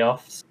other day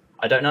offs,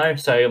 I don't know.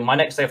 So my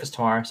next day off is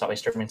tomorrow, so I'll be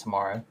streaming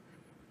tomorrow.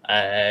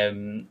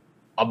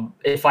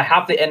 If I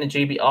have the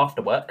energy, be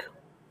after work.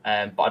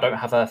 But I don't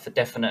have a for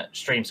definite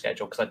stream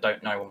schedule because I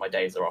don't know when my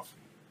days are off.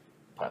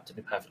 To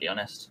be perfectly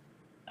honest,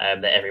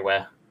 they're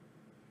everywhere.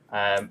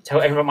 Tell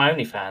everyone my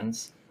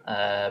OnlyFans.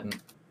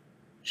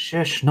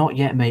 Shush, not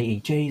yet, matey.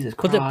 Jesus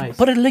Christ.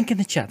 Put a link in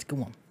the chat.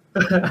 Go on.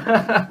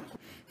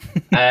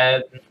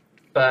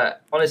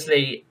 But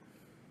honestly,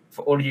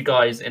 for all of you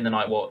guys in the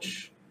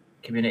Nightwatch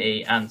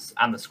community and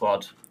the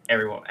squad,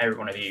 every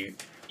one of you,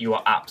 you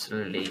are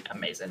absolutely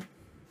amazing.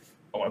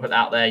 I want to put that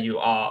out there. You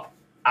are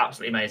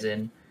absolutely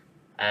amazing.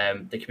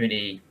 The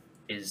community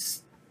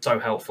is so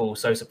helpful,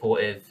 so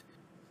supportive,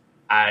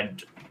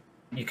 and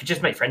you could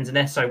just make friends in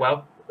there so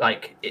well.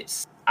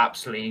 It's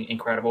absolutely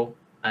incredible.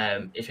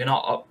 If you're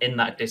not in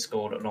that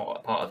Discord or not a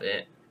part of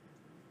it,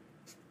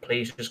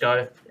 please just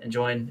go and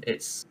join.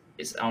 It's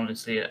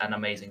honestly an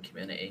amazing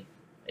community.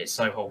 It's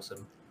so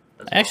wholesome.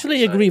 I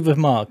actually agree with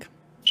Mark.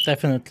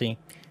 Definitely.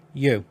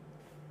 You.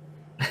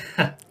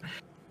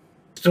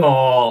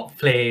 Stop,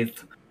 please.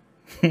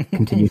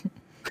 Continue.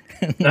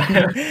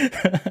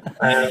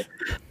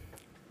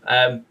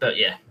 But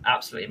yeah,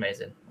 absolutely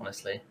amazing,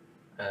 honestly.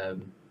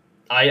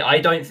 I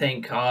don't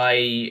think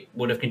I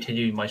would have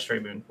continued my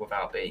streaming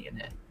without being in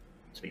here,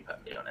 to be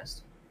perfectly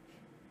honest.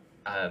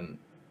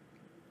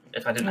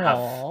 If I didn't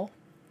have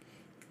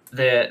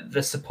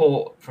the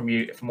support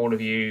from all of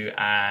you,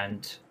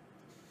 and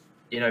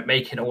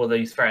making all of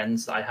these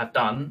friends that I have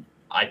done,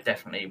 I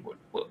definitely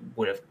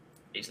would have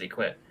easily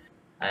quit.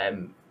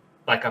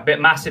 A bit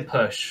massive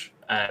push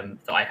that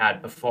I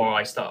had before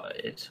I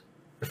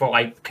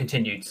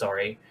continued.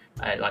 Sorry,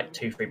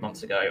 2-3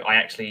 months ago, I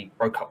actually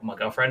broke up with my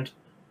girlfriend,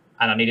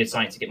 and I needed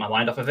something to get my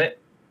mind off of it.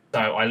 So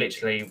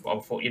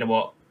I thought, you know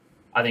what,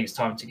 I think it's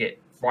time to get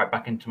right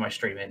back into my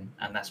streaming,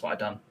 and that's what I've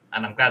done,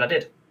 and I'm glad I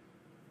did,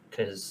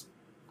 because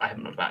I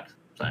haven't looked back.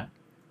 So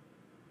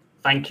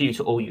thank you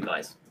to all you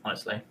guys,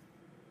 honestly.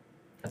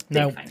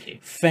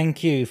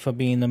 Thank you for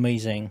being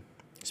amazing,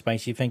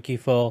 Spicy. Thank you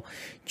for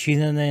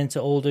tuning in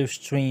to all those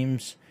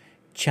streams,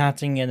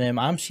 chatting in them.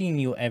 I'm seeing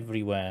you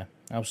everywhere,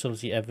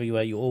 absolutely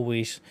everywhere. You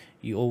always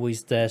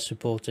there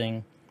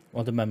supporting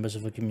all the members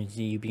of the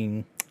community. You've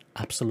been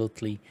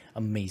absolutely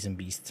amazing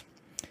beast.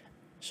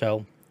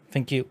 So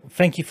thank you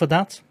for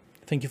that.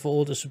 Thank you for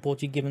all the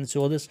support you've given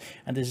to others,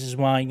 and this is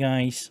why,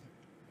 guys,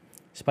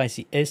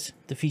 Spicy is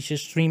the featured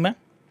streamer.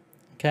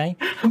 Okay.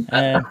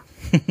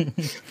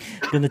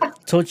 Gonna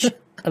touch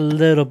a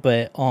little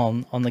bit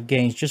on the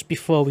games just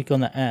before we're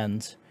gonna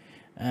end.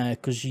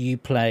 because you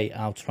play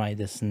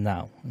Outriders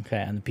now. Okay,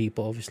 and the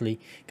people obviously,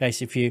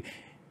 guys, if you're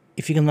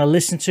gonna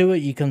listen to it,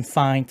 you can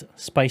find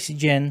Spicy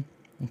Gin,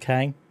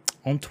 okay,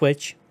 on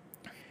Twitch,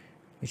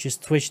 which is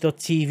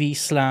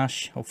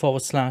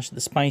twitch.tv//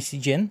 the Spicy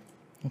Gin.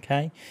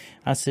 Okay,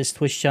 that's his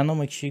Twitch channel.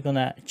 Make sure you're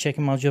gonna check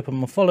him out, drop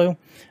him a follow.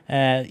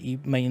 He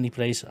mainly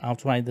plays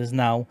Outriders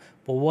now,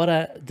 but what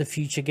are the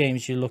future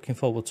games you're looking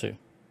forward to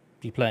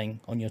be playing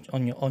on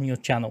your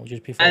channel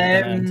just before the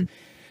end?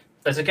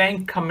 There's a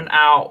game coming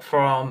out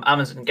from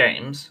Amazon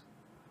Games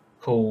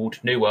called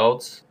New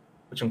Worlds,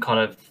 which I'm kind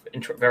of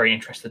very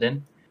interested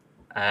in.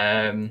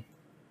 I've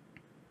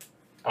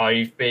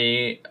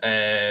been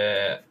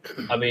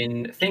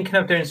thinking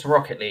of doing some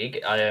Rocket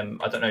League. I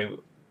don't know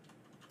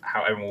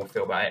how everyone will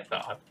feel about it,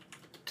 but I've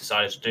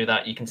decided to do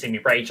that. You can see me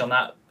rage on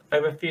that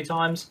over a few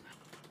times.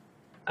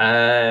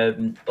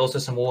 Also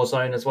some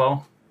Warzone as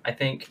well, I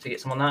think, to get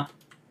some on that.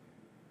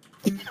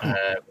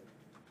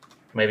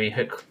 Maybe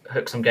hook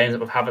some games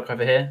up with Havoc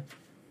over here.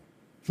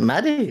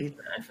 Maddie,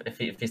 if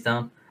he's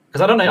down.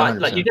 Because I don't know,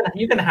 100%. like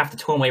you're gonna have to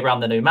tour me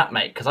around the new map,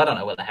 mate. Because I don't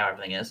know where the hell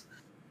everything is.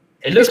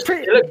 It looks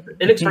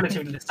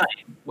relatively the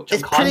same. Which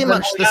it's pretty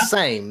much the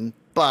same,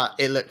 but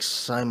it looks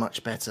so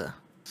much better.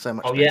 So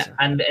much. Oh better. yeah,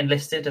 and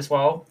Enlisted as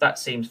well. That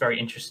seems very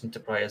interesting to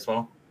play as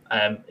well.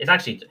 I was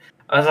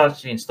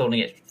actually installing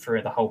it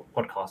through the whole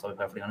podcast. I'll be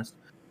perfectly honest.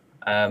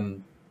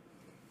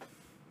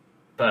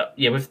 But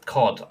yeah, with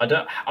COD,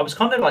 I was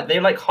kind of like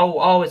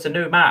it's a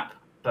new map,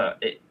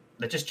 but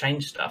they just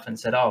changed stuff and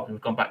said, oh,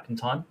 we've gone back in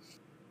time.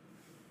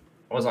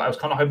 I was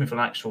kind of hoping for an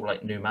actual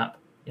like new map,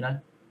 you know?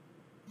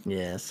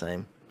 Yeah,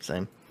 same.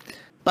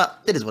 But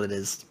it is what it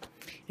is.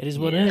 It is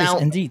what it is, Now,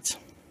 indeed.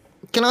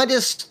 Can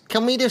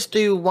we just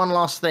do one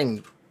last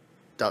thing,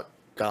 Dark?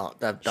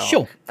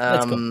 Sure,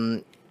 let's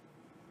go.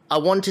 I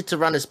wanted to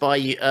run this by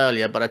you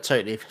earlier, but I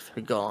totally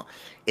forgot.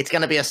 It's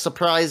going to be a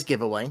surprise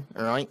giveaway,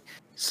 all right?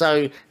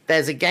 So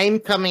there's a game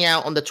coming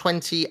out on the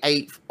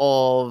 28th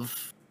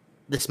of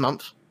this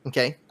month,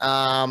 okay?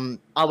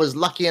 I was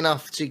lucky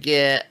enough to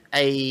get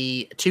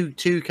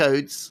two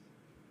codes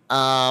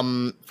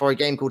for a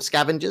game called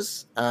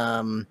Scavengers.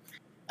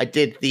 I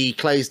did the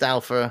closed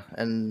alpha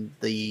and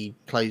the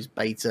closed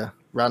beta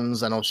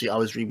runs, and obviously I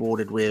was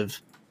rewarded with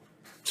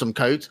some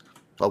code,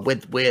 well,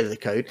 with the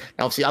code.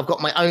 Now, obviously, I've got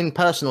my own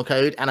personal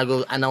code, and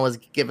I was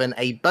given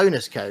a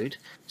bonus code.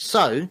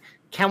 So,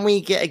 can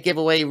we get a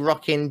giveaway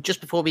rocking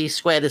just before we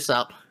square this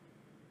up?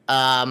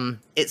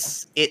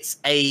 It's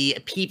a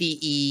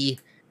PvE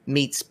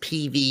meets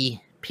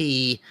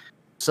PvP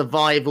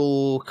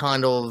survival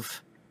kind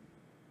of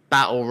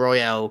battle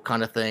royale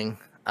kind of thing.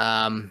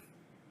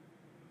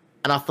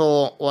 And I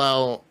thought,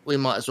 well, we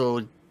might as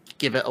well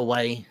give it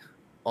away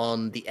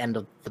on the end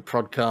of the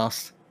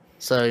podcast.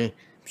 So,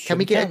 can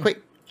we get a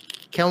quick?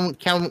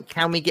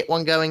 Can we get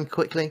one going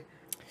quickly?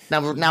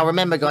 Now,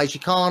 remember, guys,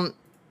 you can't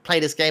play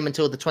this game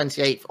until the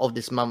 28th of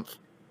this month.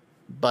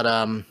 But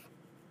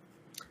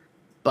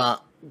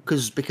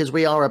because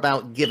we are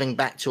about giving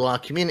back to our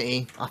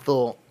community, I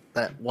thought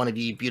that one of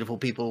you beautiful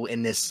people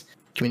in this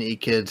community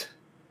could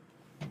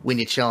win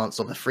your chance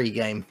of a free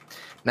game.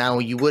 Now,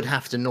 you would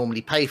have to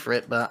normally pay for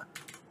it, but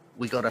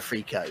we got a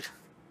free code.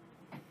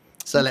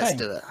 So let's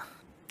do it.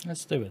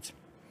 Let's do it.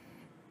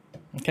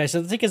 Okay,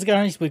 so the tickets,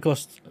 guys, will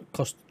cost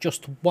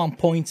just 1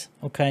 point.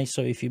 Okay,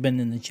 so if you've been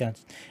in the chat,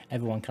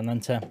 everyone can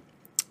enter.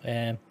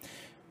 All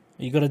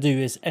you got to do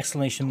is !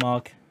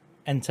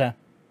 enter.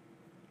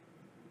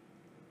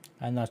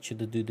 And that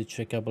should do the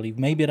trick, I believe.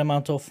 Maybe the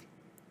amount of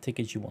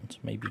tickets you want.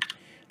 Maybe.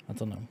 I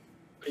don't know.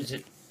 Is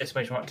it !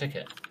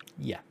 ticket?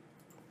 Yeah.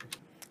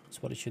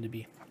 That's what it should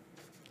be.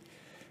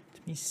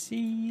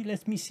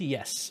 Let me see.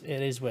 Yes,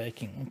 it is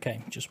working.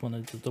 Okay, just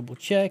wanted to double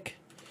check.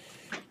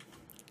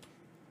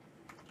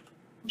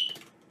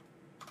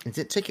 Is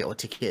it ticket or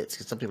tickets?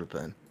 Because some people are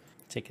putting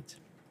ticket.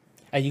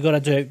 You gotta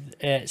do.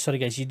 Sorry,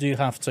 guys, you do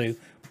have to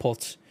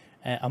put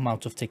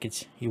amount of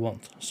tickets you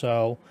want.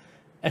 So, !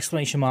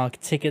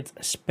 ticket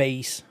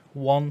space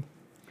 1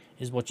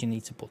 is what you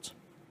need to put.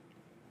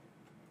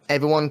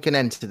 Everyone can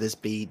enter this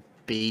BG,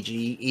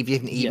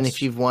 even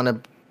if you've won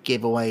a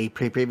giveaway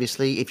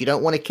previously. If you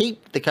don't want to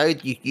keep the code,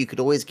 you could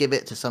always give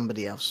it to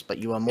somebody else. But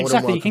you are more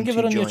than welcome. You can give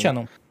it on your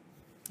channel.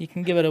 You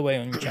can give it away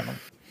on your channel.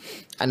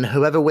 And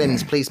whoever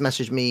wins, please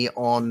message me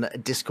on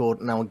Discord,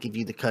 and I will give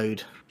you the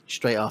code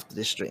straight after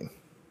this stream.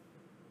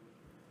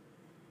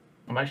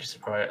 I'm actually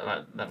surprised.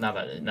 Like, now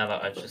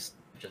that I just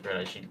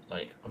realised,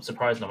 I'm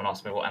surprised no one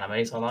asked me what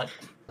animes I like.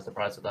 I'm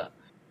surprised at that.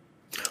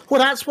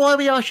 Well, that's why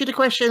we asked you the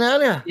question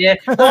earlier. Yeah.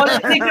 Well,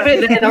 let's think of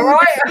it then, all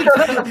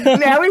right?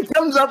 Now he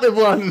comes up with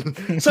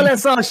one. So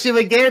let's ask you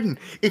again.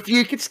 If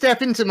you could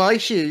step into my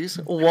shoes,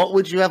 what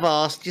would you have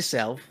asked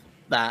yourself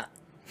that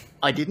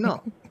I did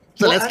not?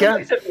 So let's go.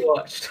 Have you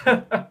watched?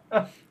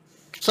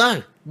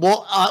 So,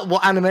 what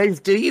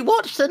animes do you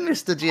watch then,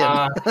 Mr.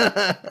 Jim?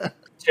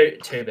 Too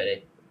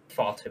many.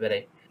 Far too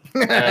many.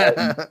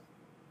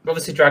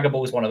 Obviously, Dragon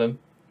Ball is one of them.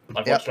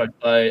 I've watched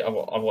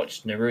I've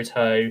watched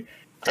Naruto.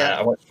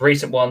 I watched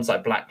recent ones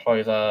like Black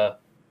Clover.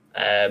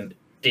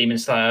 Demon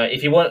Slayer.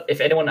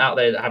 If anyone out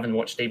there that haven't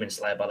watched Demon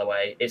Slayer, by the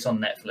way, it's on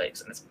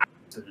Netflix and it's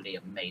absolutely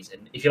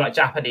amazing. If you like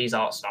Japanese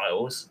art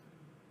styles,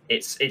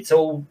 it's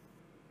all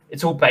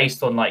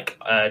based on like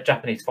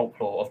Japanese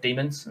folklore of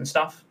demons and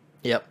stuff.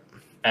 Yep.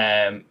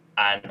 And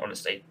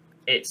honestly,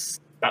 it's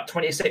about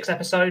 26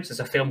 episodes. There's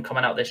a film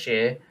coming out this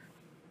year.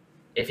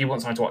 If you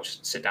want something to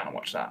watch, sit down and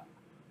watch that.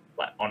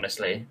 Like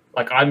honestly,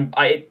 like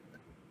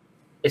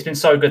it's been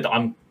so good that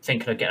I'm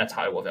thinking of getting a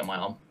tattoo of it on my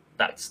arm.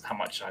 That's how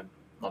much I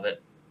love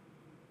it.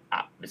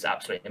 It's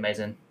absolutely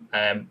amazing.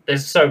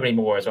 There's so many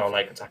more as well,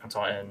 like Attack on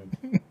Titan,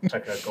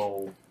 Tokyo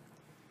Ghoul.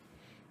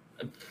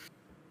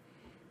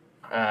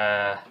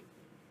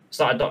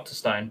 Started Doctor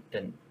Stone.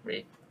 Didn't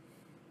really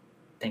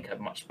think of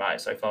much about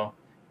it so far.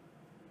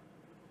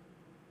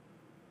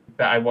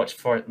 But I watched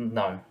for it.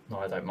 No,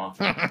 I don't, Mark.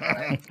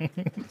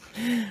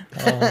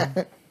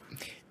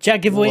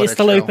 Chat giveaway What is a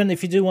still troll. open.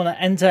 If you do want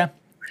to enter,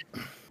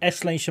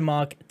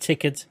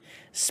 ticket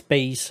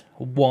space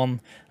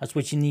 1. That's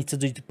what you need to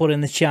do to put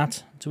in the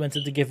chat to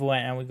enter the giveaway,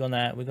 and we're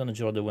gonna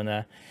draw the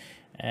winner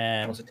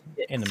in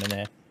a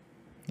minute,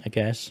 I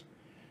guess.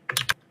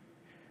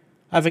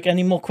 Havik,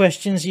 any more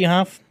questions you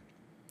have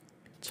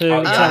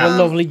to have a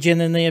lovely gin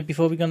in there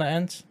before we're gonna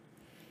end?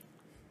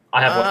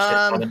 I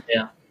have watched it.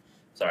 Yeah,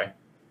 sorry.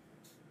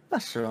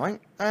 That's all right.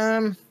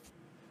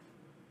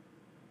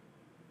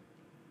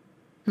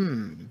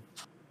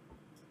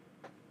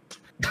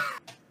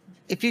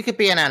 If you could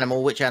be an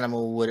animal, which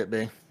animal would it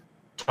be?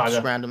 Just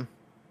Tiger. random.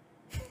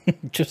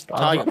 Just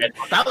Tiger.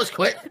 That was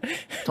quick.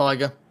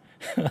 Tiger.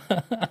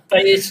 But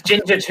it's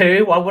Ginger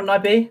too. Why wouldn't I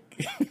be?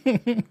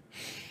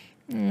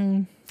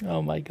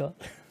 oh my god.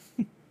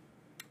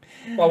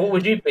 Well, what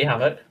would you be,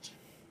 Havoc?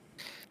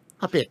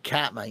 I'd be a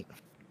cat, mate.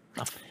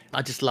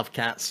 I just love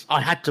cats.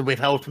 I had to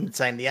withhold from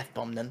saying the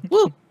F-bomb then.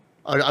 Woo!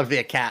 I'd be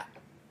a cat.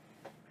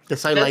 They're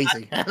so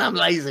lazy. And I'm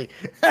lazy.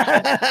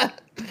 A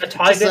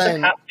tiger's a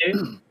saying. cat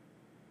too.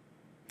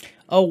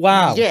 Oh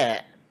wow.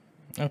 Yeah.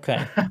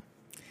 Okay.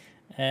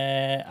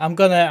 I'm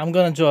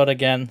gonna draw it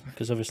again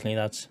because obviously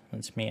that's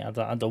me. I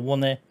don't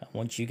want it. I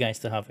want you guys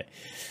to have it.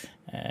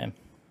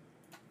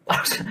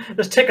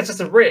 Those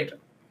tickets are rigged.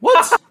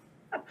 What?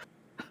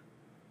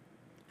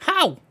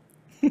 How?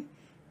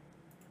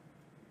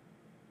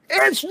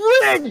 It's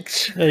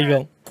rigged! There you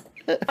go.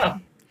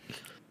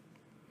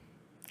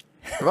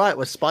 Right,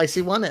 well,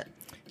 Spicy won it.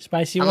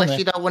 Spicy Unless one.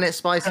 you don't want it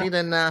spicy,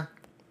 then No,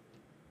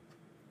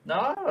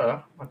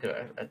 I'll give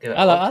it.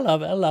 I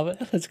love it.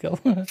 Let's go.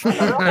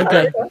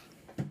 Okay.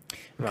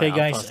 Right, Okay, I'll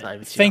guys. pass it over to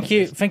you Thank after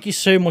you. this. Thank you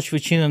so much for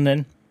tuning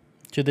in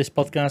to this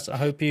podcast. I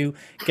hope you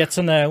get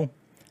to know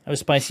our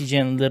Spicy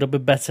Gin a little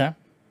bit better.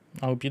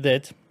 I hope you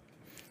did.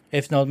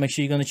 If not, make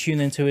sure you're going to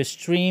tune into his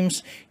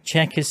streams.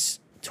 Check his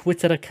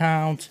Twitter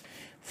account.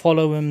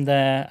 Follow him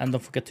there. And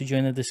don't forget to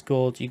join the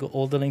Discord. You got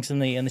all the links in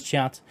the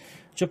chat.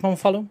 Jump on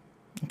follow.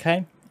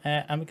 Okay.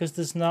 And because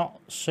there's not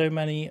so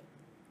many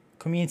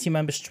community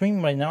members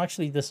streaming right now,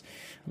 actually, I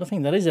don't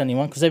think there is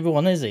anyone because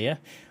everyone is here.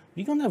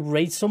 We're going to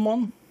raid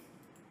someone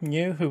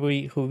new who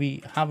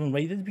we haven't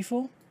raided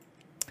before.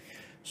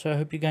 So I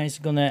hope you guys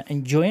are gonna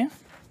enjoy it.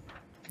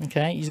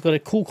 Okay, he's got a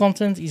cool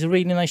content. He's a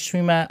really nice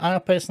streamer. I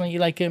personally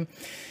like him.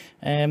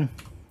 And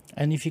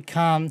if you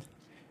can,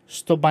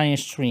 stop by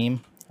his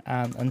stream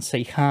and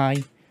say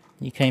hi.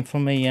 You came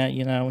from me,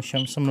 you know, show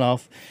him some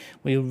love.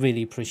 We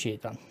really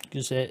appreciate that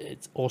because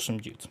it's awesome,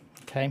 dude.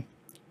 Okay,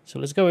 so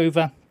let's go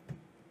over,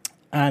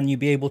 and you'll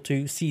be able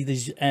to see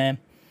this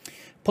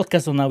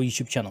podcast on our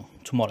YouTube channel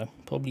tomorrow,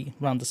 probably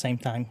around the same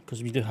time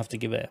because we do have to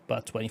give it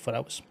about 24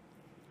 hours.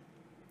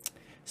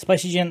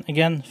 Spicy Gin,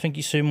 again, thank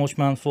you so much,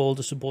 man, for all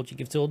the support you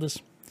give to all this.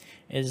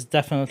 It's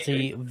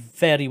definitely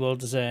very well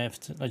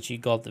deserved that you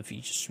got the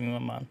feature streamer,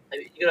 man.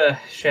 You gotta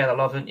share that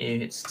love, haven't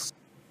you? It's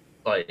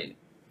like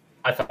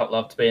I felt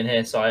loved being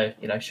here, so I,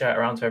 share it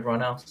around to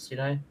everyone else,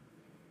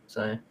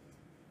 So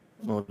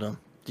Well done.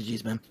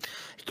 GG's, man.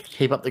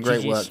 Keep up the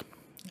great GGs. work.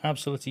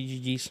 Absolutely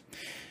GG's.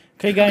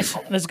 Okay, guys,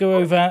 let's go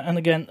over. And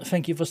again,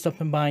 thank you for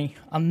stopping by.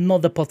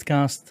 Another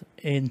podcast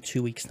in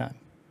 2 weeks' time.